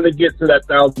 We're trying to get to that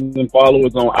 1,000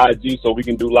 followers on IG so we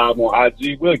can do live on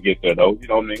IG. We'll get there, though. You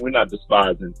know what I mean? We're not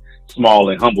despising small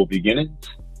and humble beginnings.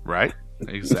 Right.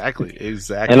 Exactly.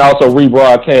 And also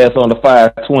rebroadcast on the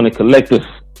 520 Collective.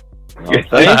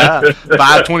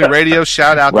 520 Radio.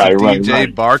 Shout out to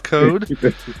DJ Barcode.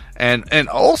 And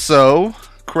also,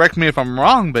 correct me if I'm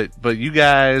wrong, but you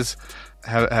guys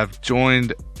have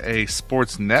joined a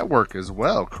sports network as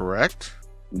well, correct?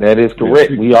 That is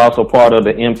correct. We also part of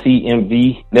the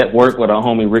MTMV network with our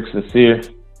homie Rick Sincere.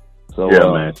 So yeah,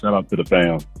 man. Shout out to the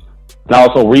fam. And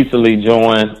also recently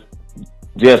joined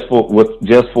just for with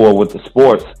the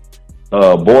sports,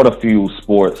 Border Fuel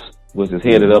Sports, which is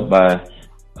headed up by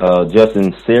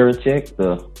Justin Sarachek,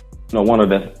 one of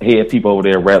the head people over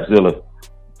there at Rapzilla.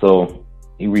 So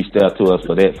he reached out to us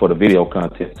for the video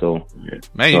content. So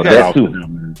man,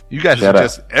 you guys are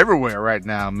just everywhere right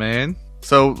now, man.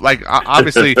 So like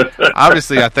obviously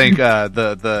I think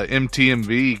the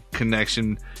MTMV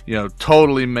connection,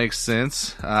 totally makes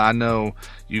sense. I know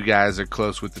you guys are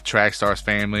close with the Track Stars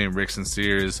family, and Rick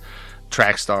Sincere's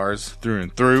Track Stars through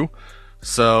and through.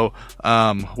 So,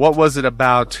 what was it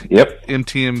about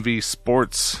MTMV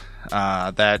Sports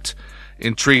that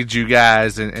intrigued you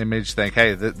guys and made you think,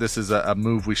 hey, this is a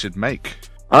move we should make?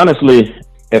 Honestly,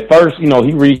 at first, he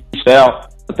reached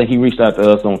out. I think he reached out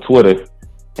to us on Twitter,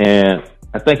 and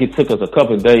I think it took us a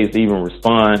couple of days to even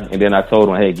respond. And then I told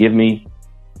him, hey, give me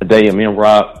a day, and me and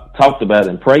Rob talked about it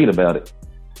and prayed about it.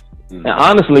 And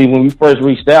honestly, when we first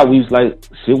reached out, we was like,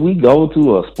 should we go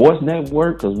to a sports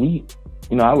network? Because I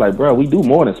was like, bro, we do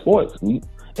more than sports.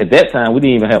 At that time, we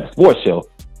didn't even have a sports show.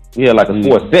 We had like a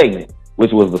sports segment,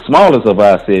 which was the smallest of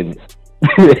our segments,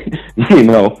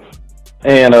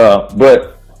 And,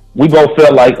 but we both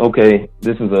felt like, okay,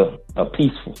 this is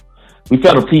we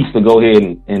felt a peace to go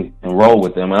ahead and roll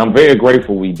with them. And I'm very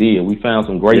grateful we did. We found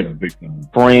some great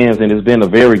friends, and it's been a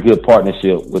very good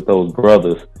partnership with those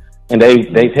brothers. And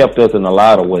they've helped us in a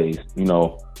lot of ways,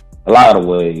 a lot of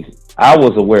ways. I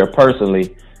was aware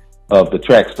personally of the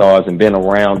Track Stars and been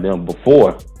around them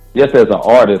before, just as an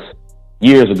artist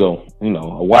years ago,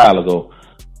 a while ago.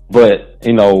 But,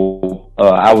 we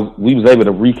was able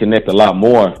to reconnect a lot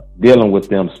more dealing with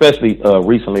them, especially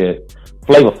recently at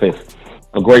Flavor Fest.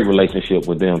 A great relationship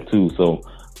with them too. So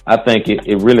I think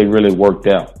it really, really worked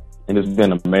out. And it's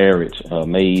been a marriage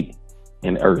made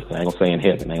in earth. I ain't gonna say in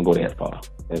heaven. I ain't gonna go that far.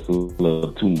 That's a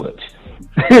little too much.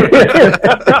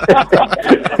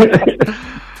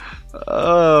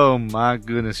 Oh my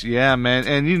goodness. Yeah, man.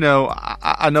 And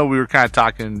I know we were kind of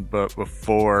talking but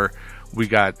before we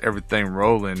got everything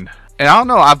rolling. And I don't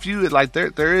know, I view it like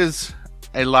there is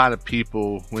a lot of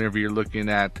people whenever you're looking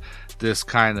at this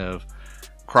kind of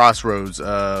crossroads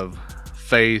of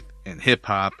faith and hip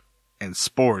hop and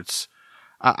sports.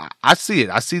 I see it.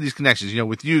 I see these connections,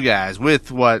 with you guys,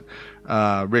 with what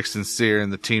Rick Sincere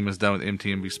and the team has done with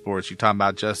MTMV Sports. You're talking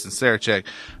about Justin Sarachek,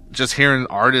 just hearing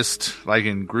artists like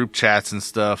in group chats and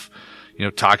stuff,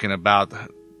 talking about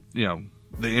you know,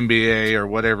 the NBA or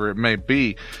whatever it may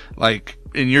be. Like,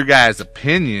 in your guys'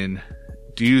 opinion,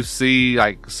 do you see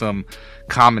like some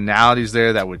commonalities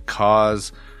there that would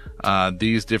cause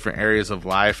these different areas of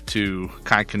life to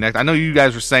kind of connect? I know you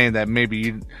guys were saying that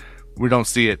maybe we don't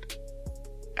see it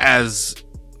as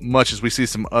much as we see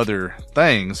some other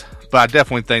things, but I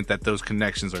definitely think that those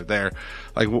connections are there.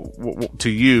 Like, to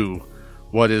you,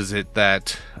 what is it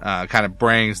that kind of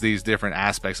brings these different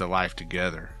aspects of life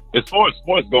together? As far as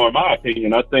sports go, in my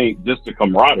opinion, I think just the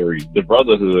camaraderie, the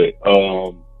brotherhood,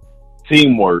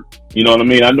 teamwork. You know what I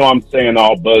mean? I know I'm saying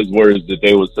all buzzwords that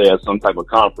they would say at some type of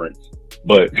conference,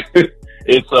 but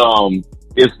it's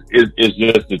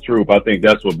just the truth. I think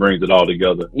that's what brings it all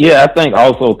together. Yeah, I think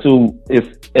also too,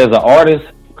 it's as an artist,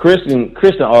 Christian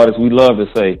artists, we love to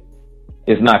say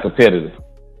it's not competitive,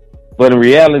 but in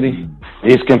reality,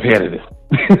 it's competitive.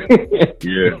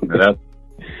 Yeah, that's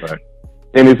right.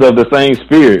 And it's of the same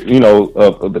spirit, you know,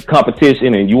 of the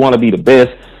competition, and you want to be the best.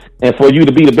 And for you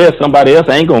to be the best, somebody else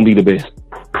ain't going to be the best.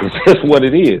 It's just what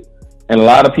it is. And a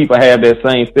lot of people have that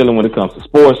same feeling when it comes to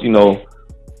sports. You know,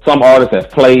 some artists have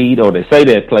played, or they say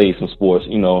they have played some sports.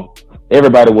 You know,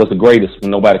 everybody was the greatest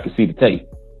when nobody could see the tape.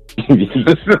 You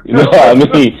know what I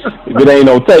mean? If it ain't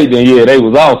no tape, then yeah, they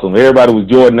was awesome. Everybody was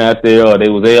Jordan out there, or they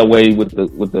was Elway with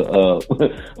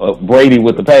the Brady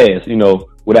with the pass, you know,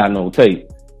 without no tape.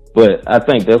 But I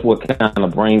think that's what kind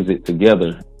of brings it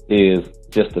together, is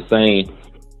just the same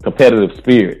competitive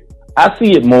spirit. I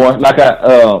see it more like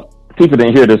people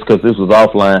didn't hear this because this was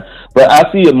offline, but I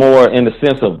see it more in the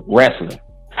sense of wrestling.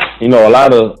 You know, a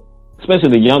lot of,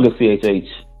 especially the younger CHH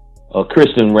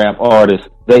Christian rap artists,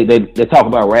 they talk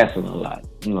about wrestling a lot.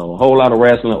 You know, a whole lot of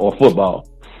wrestling or football.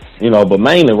 You know, but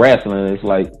mainly wrestling. It's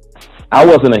like, I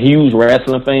wasn't a huge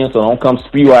wrestling fan, so don't come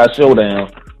spew our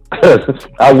showdown.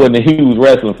 I wasn't a huge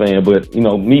wrestling fan, but you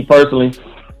know, me personally,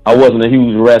 I wasn't a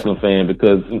huge wrestling fan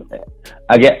because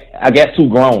I got too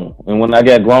grown, and when I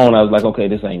got grown, I was like, okay,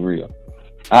 this ain't real.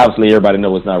 Obviously, everybody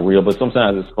knows it's not real, but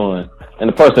sometimes it's fun, and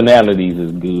the personalities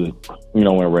is good, you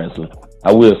know, in wrestling.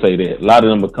 I will say that a lot of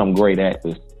them become great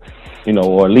actors, you know,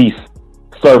 or at least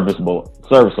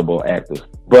serviceable actors.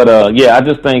 But yeah, I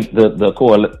just think the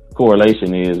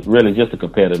correlation is really just the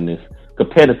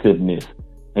competitiveness.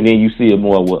 And then you see it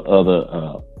more with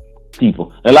other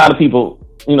people. A lot of people,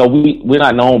 you know, we're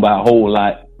not known by a whole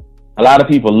lot. A lot of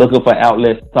people looking for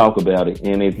outlets to talk about it.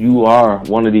 And if you are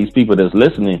one of these people that's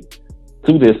listening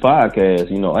to this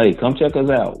podcast, you know, hey, come check us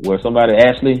out, where somebody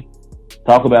actually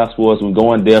talk about sports and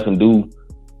go in depth and do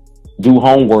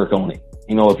homework on it.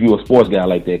 You know, if you're a sports guy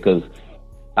like that, because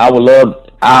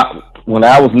when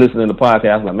I was listening to the podcast,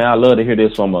 I was like, man, I love to hear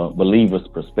this from a believer's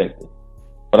perspective.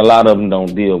 But a lot of them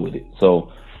don't deal with it.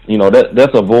 So, you know,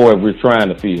 that's a void we're trying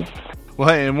to fill. Well,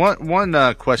 hey, and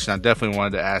one question I definitely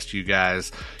wanted to ask you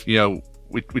guys, you know,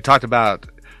 we talked about,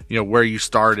 you know, where you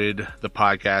started the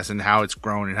podcast and how it's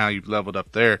grown and how you've leveled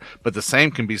up there. But the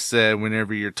same can be said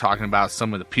whenever you're talking about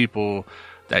some of the people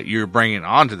that you're bringing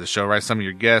onto the show, right? Some of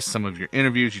your guests, some of your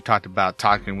interviews. You talked about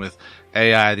talking with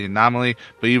AI, the Anomaly,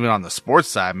 but even on the sports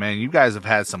side, man, you guys have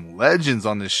had some legends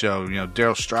on this show. You know,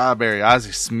 Darryl Strawberry,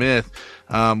 Ozzie Smith.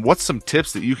 What's some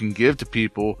tips that you can give to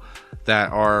people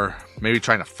that are maybe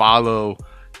trying to follow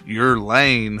your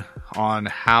lane on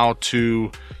how to,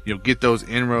 you know, get those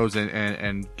inroads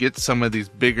and get some of these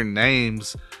bigger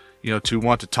names, you know, to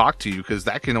want to talk to you? Because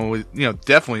that can always, you know,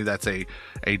 definitely that's a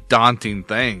daunting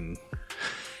thing.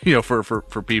 You know, for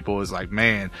people, is like,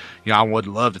 man, you know, I would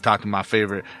love to talk to my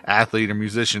favorite athlete or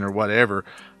musician or whatever,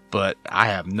 but I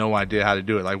have no idea how to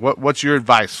do it. Like, what's your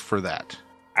advice for that?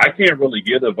 I can't really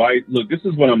give advice. Look, this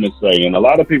is what I'm going to say, and a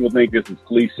lot of people think this is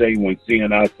cliche when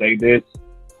seeing I say this.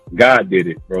 God did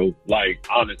it, bro. Like,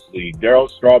 honestly,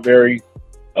 Darryl Strawberry,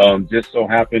 just so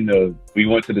happened we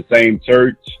went to the same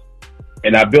church,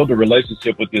 and I built a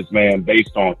relationship with this man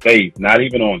based on faith, not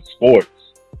even on sports.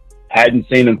 Hadn't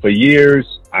seen him for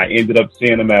years. I ended up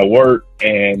seeing him at work,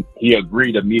 and he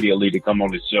agreed immediately to come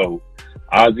on the show.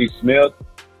 Ozzie Smith,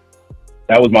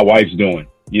 that was my wife's doing.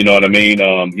 You know what I mean?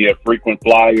 He a frequent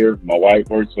flyer. My wife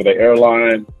works for the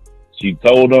airline. She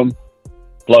told him,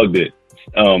 plugged it.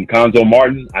 Conzo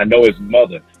Martin, I know his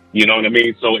mother. You know what I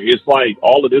mean? So it's like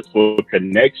all of this for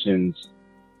connections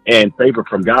and favor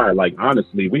from God. Like,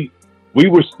 honestly, we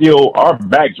were still, our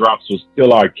backdrops were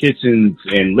still our kitchens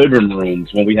and living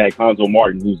rooms when we had Conzo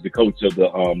Martin, who's the coach of the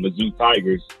Mizzou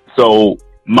Tigers. So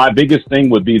my biggest thing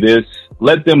would be this: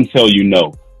 let them tell you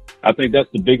no. I think that's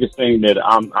the biggest thing that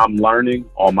I'm learning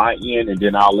on my end, and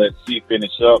then I'll let C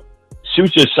finish up.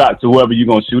 Shoot your shot to whoever you're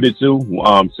gonna shoot it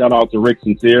to. Shout out to Rick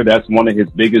Sincere. That's one of his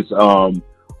biggest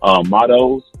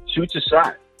mottos. Shoot your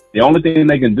shot. The only thing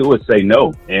they can do is say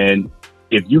no. And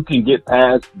if you can get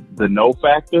past the no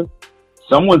factor,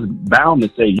 someone's bound to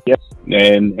say yes.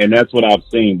 And that's what I've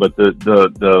seen. But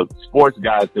the sports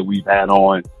guys that we've had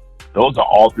on, those are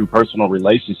all through personal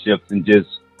relationships and just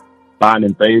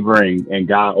finding favor and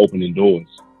God opening doors.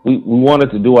 We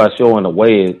wanted to do our show in a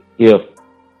way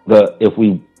if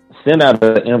we send out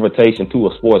an invitation to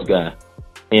a sports guy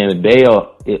and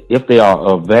if they are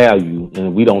of value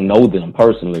and we don't know them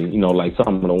personally, you know, like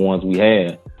some of the ones we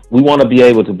had, we want to be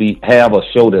able to have a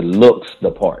show that looks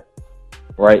the part,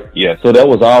 right? Yeah. So that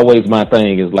was always my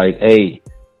thing, is like, hey,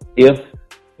 if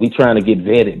we trying to get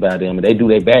vetted by them and they do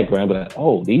their background, but like,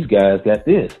 oh, these guys got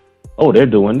this. Oh, they're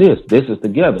doing this. This is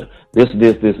together. This, and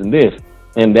this.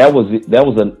 And that was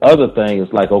another thing.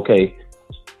 It's like, okay,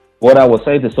 what I would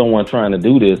say to someone trying to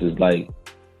do this is like,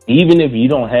 even if you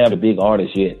don't have the big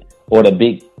artist yet or the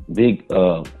big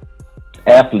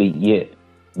athlete yet,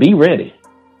 be ready,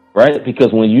 right?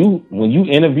 Because when you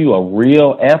interview a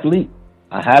real athlete,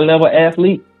 a high level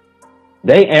athlete,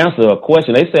 they answer a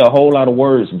question. They say a whole lot of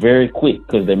words very quick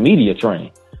because they're media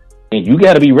trained, and you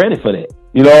got to be ready for that.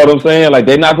 You know what I'm saying? Like,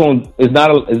 they're not going. It's not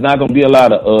going to be a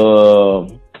lot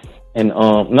of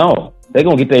no. They're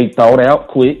gonna get their thought out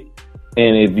quick.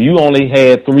 And if you only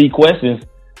had 3 questions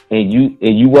and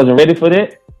you wasn't ready for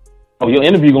that, your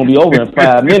interview gonna be over in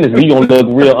 5 minutes. And you gonna look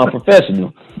real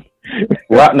unprofessional.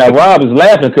 Now Rob is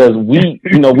laughing because we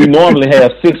normally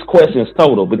have 6 questions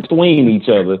total between each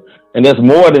other, and that's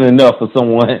more than enough for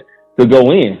someone to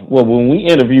go in. Well, when we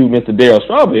interviewed Mr. Darryl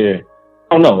Strawberry,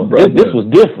 oh no, this was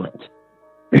different.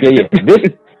 Yeah,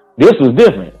 this was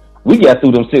different. We got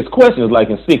through them 6 questions like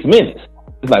in 6 minutes.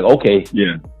 It's like, okay,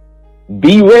 yeah,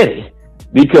 be ready,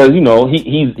 because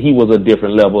he was a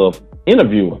different level of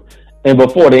interviewer. And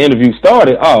before the interview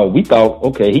started, we thought,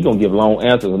 okay, he gonna give long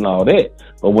answers and all that.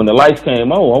 But when the lights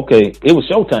came on, okay, it was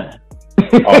showtime.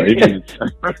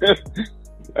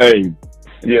 Hey,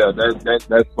 yeah,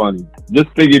 that's funny. Just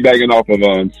piggybacking off of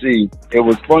C, it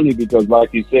was funny because,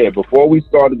 like you said, before we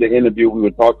started the interview, we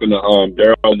were talking to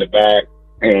Darryl in the back,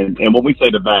 and when we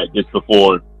say the back, it's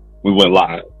before we went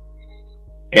live.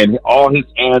 And all his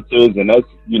answers and us,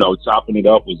 chopping it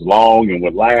up was long, and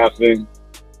we're laughing.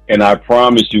 And I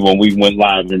promise you, when we went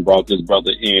live and brought this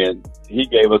brother in, he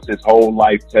gave us his whole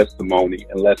life testimony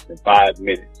in less than 5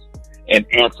 minutes and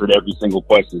answered every single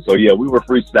question. So yeah, we were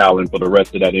freestyling for the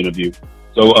rest of that interview.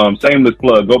 So shameless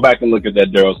plug, go back and look at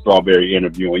that Darryl Strawberry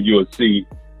interview, and you'll see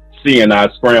and I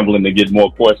scrambling to get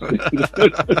more questions.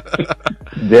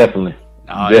 Definitely.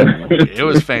 It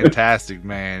was fantastic,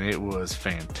 man. It was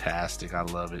fantastic. I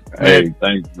love it. Hey,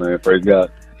 thanks, man. Praise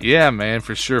God. Yeah, man,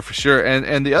 for sure.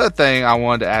 And the other thing I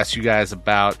wanted to ask you guys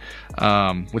about,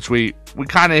 which we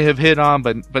kind of have hit on,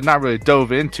 but not really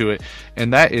dove into it,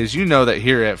 and that is, that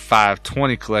here at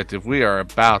 520 Collective, we are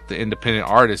about the independent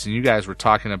artists, and you guys were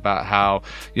talking about how,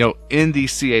 Indie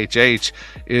CHH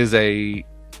is I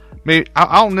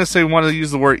don't necessarily want to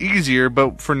use the word easier,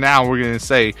 but for now we're going to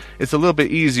say it's a little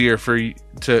bit easier for you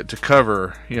to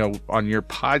cover, on your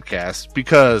podcast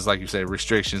because, like you said,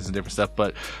 restrictions and different stuff.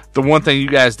 But the one thing you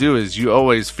guys do is you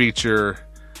always feature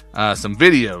some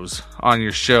videos on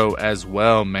your show as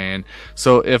well, man.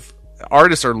 So if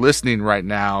artists are listening right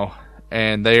now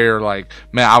and they're like,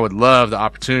 man, I would love the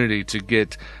opportunity to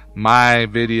get my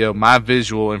video, my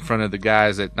visual in front of the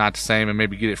guys at Not the Same and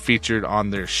maybe get it featured on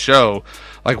their show.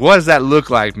 Like, what does that look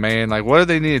like, man? Like, what do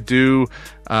they need to do?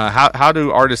 How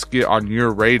do artists get on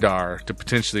your radar to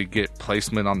potentially get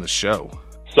placement on the show?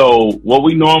 So what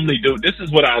we normally do, this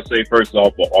is what I say first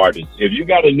off for artists. If you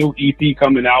got a new EP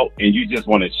coming out and you just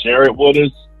want to share it with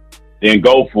us, then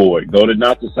go for it. Go to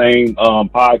Not the Same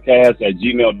podcast at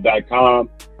gmail.com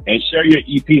and share your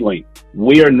EP link.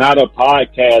 We are not a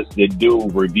podcast that do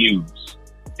reviews.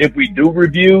 If we do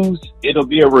reviews, it'll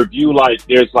be a review like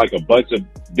there's a bunch of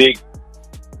big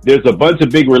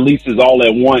releases all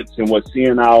at once, and what C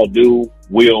and I'll do,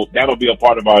 that'll be a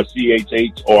part of our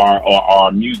CHH or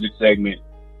our music segment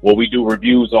where we do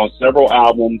reviews on several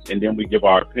albums and then we give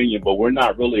our opinion, but we're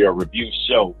not really a review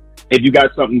show. If you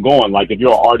got something going, like if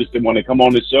you're an artist that want to come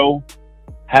on the show,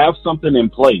 have something in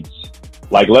place.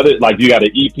 Like you got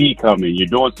an EP coming, you're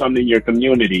doing something in your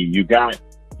community, you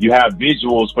have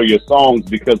visuals for your songs,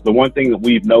 because the one thing that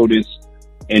we've noticed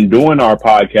in doing our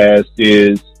podcast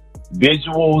is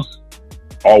visuals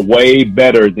are way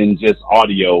better than just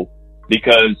audio,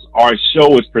 because our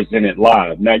show is presented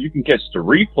live. Now you can catch the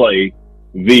replay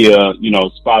via,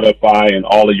 Spotify and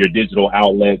all of your digital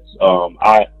outlets,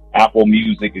 Apple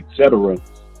Music, etc.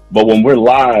 But when we're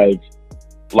live,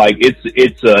 like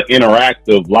it's a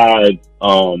interactive live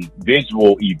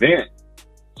visual event.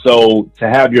 So to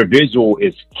have your visual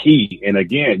is key. And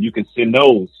again, you can send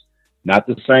those, not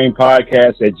the same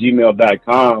podcast at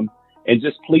gmail.com. And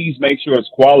just please make sure it's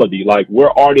quality. Like,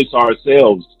 we're artists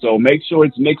ourselves. So make sure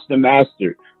it's mixed and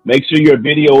mastered. Make sure your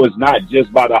video is not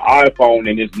just by the iPhone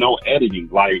and there's no editing.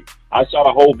 Like, I shot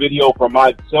a whole video from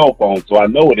my cell phone, so I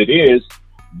know what it is,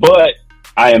 but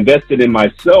I invested in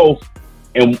myself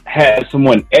and had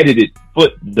someone edited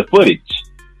the footage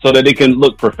so that it can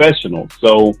look professional.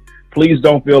 So please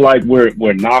don't feel like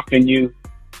we're knocking you.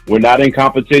 We're not in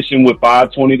competition with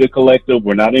 520 The Collective.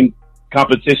 We're not in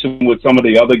competition with some of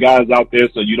the other guys out there,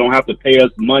 so you don't have to pay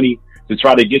us money to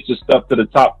try to get your stuff to the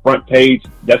top front page.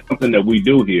 That's something that we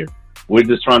do here. We're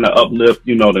just trying to uplift,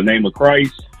 the name of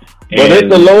Christ. But if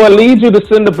the Lord leads you to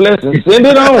send the blessing, send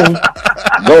it on.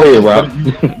 Go ahead, Rob.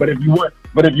 But if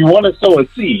you want to sow a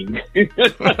seed,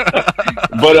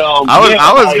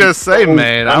 I was gonna say,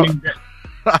 man.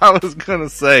 I was gonna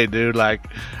say, dude. Like,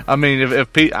 I mean,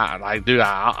 if Pete,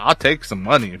 I'll take some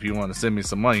money if you want to send me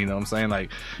some money. You know what I'm saying? Like,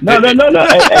 no.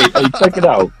 Hey, check it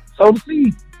out. Sow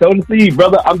the seed,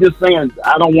 brother. I'm just saying,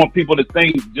 I don't want people to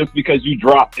think just because you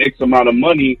drop X amount of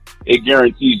money, it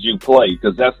guarantees you play,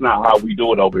 because that's not how we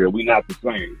do it over here. We're not the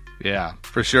same. Yeah,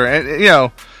 for sure.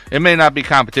 And, it may not be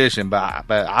competition, but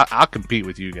I'll compete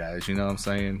with you guys. You know what I'm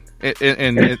saying?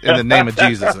 In the name of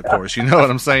Jesus, of course. You know what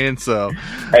I'm saying? So,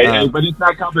 hey, but it's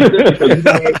not competition.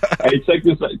 Hey, check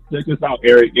this out,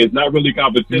 Eric. It's not really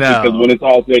competition, because when it's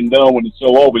all said and done, when the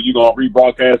show over, you're gonna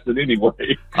rebroadcast it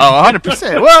anyway. Oh,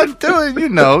 100%. Well, dude,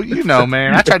 you know,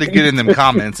 man. I try to get in them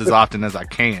comments as often as I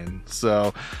can.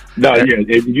 So, no, yeah,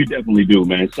 you definitely do,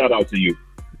 man. Shout out to you.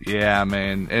 Yeah,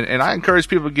 man, and I encourage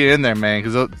people to get in there, man,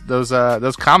 because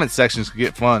those comment sections can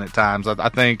get fun at times. I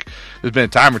think there's been a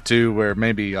time or two where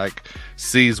maybe like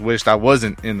C's wished I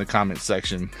wasn't in the comment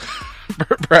section,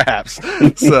 perhaps.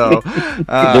 So,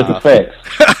 just facts.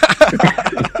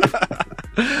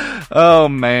 Oh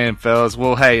man, fellas.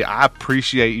 Well, hey, I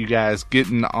appreciate you guys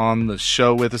getting on the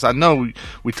show with us. I know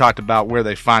we talked about where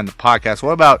they find the podcast.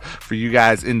 What about for you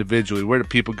guys individually? Where do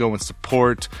people go and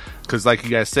support? Because like you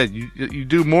guys said, you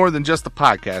do more than just the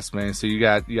podcast, man. So you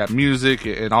got music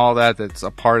and all that's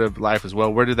a part of life as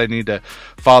well. Where do they need to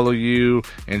follow you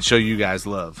and show you guys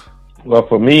love? Well,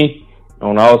 for me,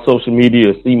 on all social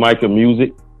media, C Micah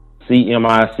Music,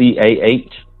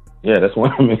 CMICAH. Yeah, that's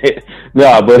one I'm at.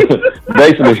 No, but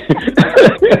basically,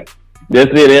 that's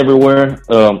it everywhere.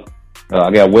 I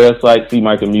got a website,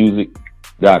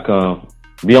 cmicahmusic.com.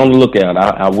 Be on the lookout.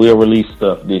 I will release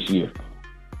stuff this year.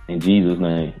 In Jesus'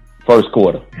 name. First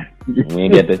quarter. We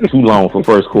ain't got that too long for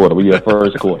first quarter. We got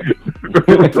first quarter.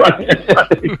 Right.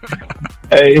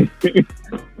 Hey,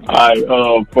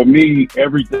 for me,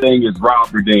 everything is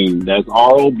Rob Redeemed. That's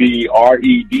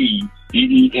ROBREDEEMED.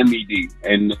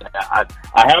 And I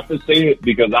have to say it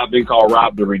because I've been called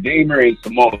Rob the Redeemer and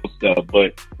some other stuff,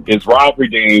 but it's Rob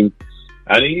Redeemed.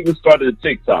 I didn't even start a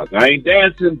TikTok. I ain't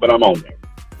dancing, but I'm on there.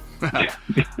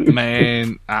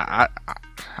 Man, I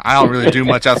don't really do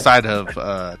much outside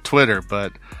of Twitter,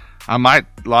 but I might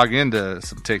log into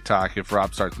some TikTok if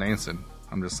Rob starts dancing.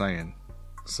 I'm just saying.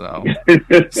 So,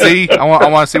 see, I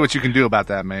want to see what you can do about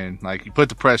that, man. Like, you put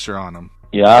the pressure on him.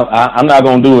 Yeah, I'm not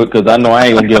going to do it because I know I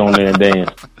ain't going to get on there and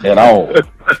dance at all.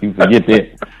 You forget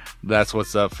that. That's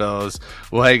what's up, fellas.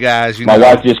 Well, hey, guys. My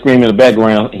wife just screaming in the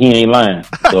background. He ain't lying.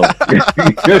 So.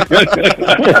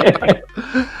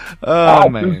 I'll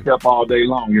two-step all day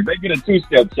long. If they get a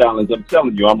two-step challenge, I'm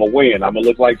telling you, I'm going to win. I'm going to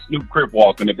look like Snoop Crip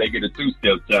walking if they get a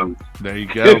two-step challenge. There you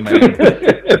go, man.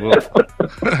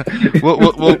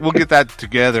 We'll get that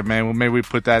together, man. Well, maybe we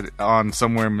put that on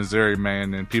somewhere in Missouri,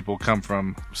 man, and people come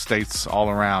from states all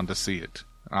around to see it.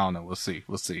 I don't know. We'll see.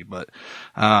 But,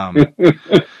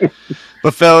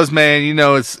 but fellas, man,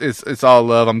 it's all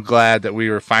love. I'm glad that we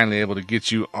were finally able to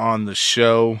get you on the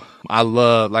show. I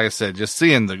love, like I said, just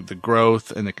seeing the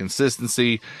growth and the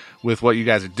consistency with what you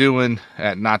guys are doing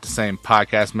at Not the Same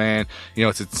Podcast, man.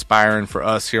 It's inspiring for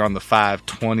us here on the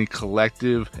 520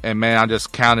 Collective. And man, I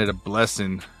just count it a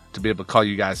blessing to be able to call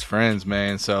you guys friends,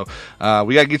 man. So,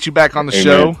 we got to get you back on the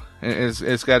show.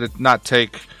 It's got to not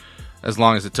take as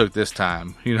long as it took this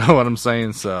time. You know what I'm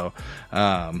saying? So,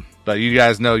 but you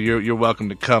guys know you're welcome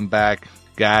to come back.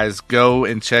 Guys, go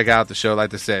and check out the show.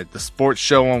 Like I said, the sports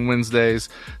show on Wednesdays,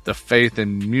 the faith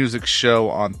and music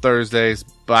show on Thursdays,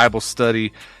 Bible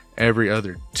study every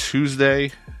other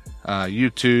Tuesday,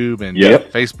 YouTube and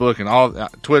Facebook and all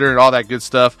Twitter and all that good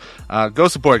stuff. Go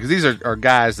support it, because these are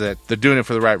guys that they're doing it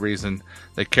for the right reason.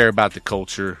 They care about the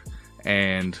culture,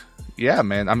 and yeah,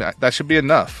 man, I mean, that should be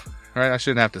enough. Right, I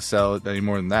shouldn't have to sell it any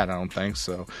more than that, I don't think.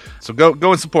 So go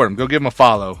and support them. Go give them a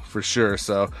follow for sure.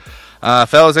 So,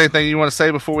 Fellas, anything you want to say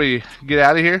before we get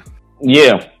out of here?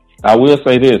 Yeah, I will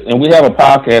say this, and we have a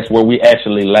podcast where we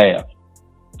actually laugh.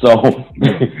 So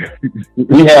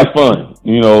we have fun.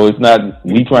 You know, it's not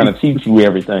we trying to teach you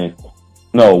everything.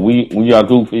 No, we are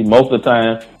goofy. Most of the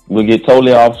time, we'll get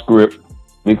totally off script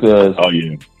because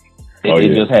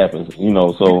it just happens. You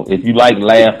know, so if you like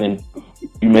laughing,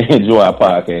 you may enjoy our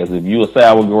podcast. If you're a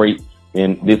sour grape,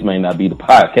 then this may not be the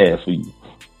podcast for you.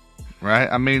 Right?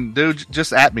 I mean, dude,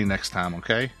 just at me next time,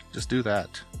 okay? Just do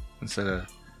that instead of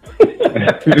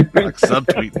like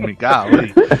subtweeting me.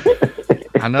 Golly.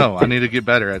 I know. I need to get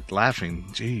better at laughing.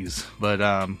 Jeez. But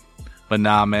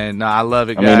nah, man. Nah, I love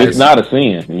it, guys. I mean, it's not a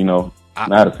sin, you know.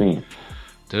 Not a sin.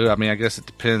 Dude, I mean, I guess it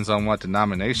depends on what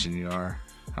denomination you are.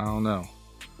 I don't know.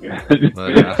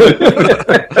 But,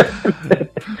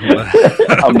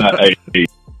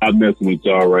 I'm messing with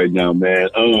y'all right now, man.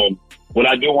 What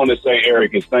I do want to say,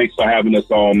 Eric, is thanks for having us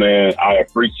on, man. I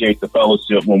appreciate the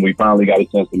fellowship when we finally got a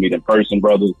chance to meet in person,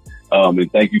 brothers.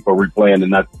 And thank you for replaying the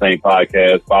Not the Same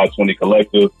podcast, 520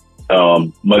 Collective.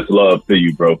 Much love to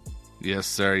you, bro. Yes,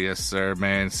 sir. Yes, sir,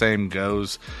 man. Same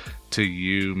goes to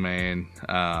you, man.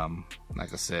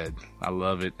 Like I said, I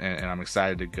love it, and I'm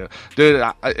excited to go. Dude,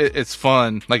 it's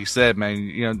fun. Like you said, man,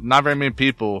 you know, not very many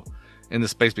people in the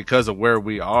space, because of where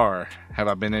we are, have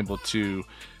I been able to,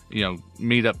 you know,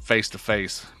 meet up face to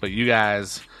face. But you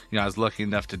guys, you know, I was lucky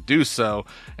enough to do so,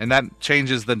 and that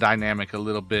changes the dynamic a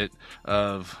little bit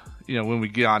of, you know, when we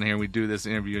get on here and we do this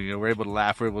interview, you know, we're able to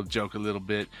laugh, we're able to joke a little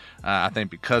bit. I think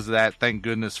because of that, thank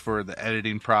goodness for the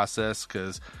editing process,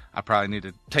 because I probably need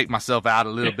to take myself out a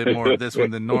little bit more of this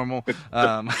one than normal.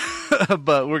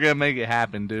 But we're gonna make it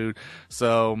happen, dude.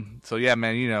 So yeah,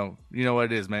 man. You know what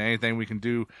it is, man. Anything we can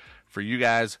do for you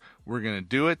guys, we're gonna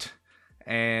do it.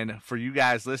 And for you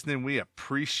guys listening, we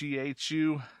appreciate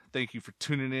you. Thank you for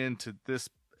tuning in to this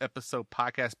episode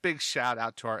podcast. Big shout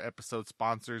out to our episode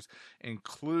sponsors,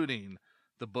 including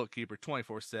the Bookkeeper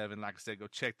 24/7. Like I said, go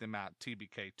check them out,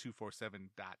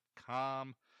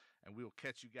 tbk247.com, and we will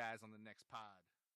catch you guys on the next pod.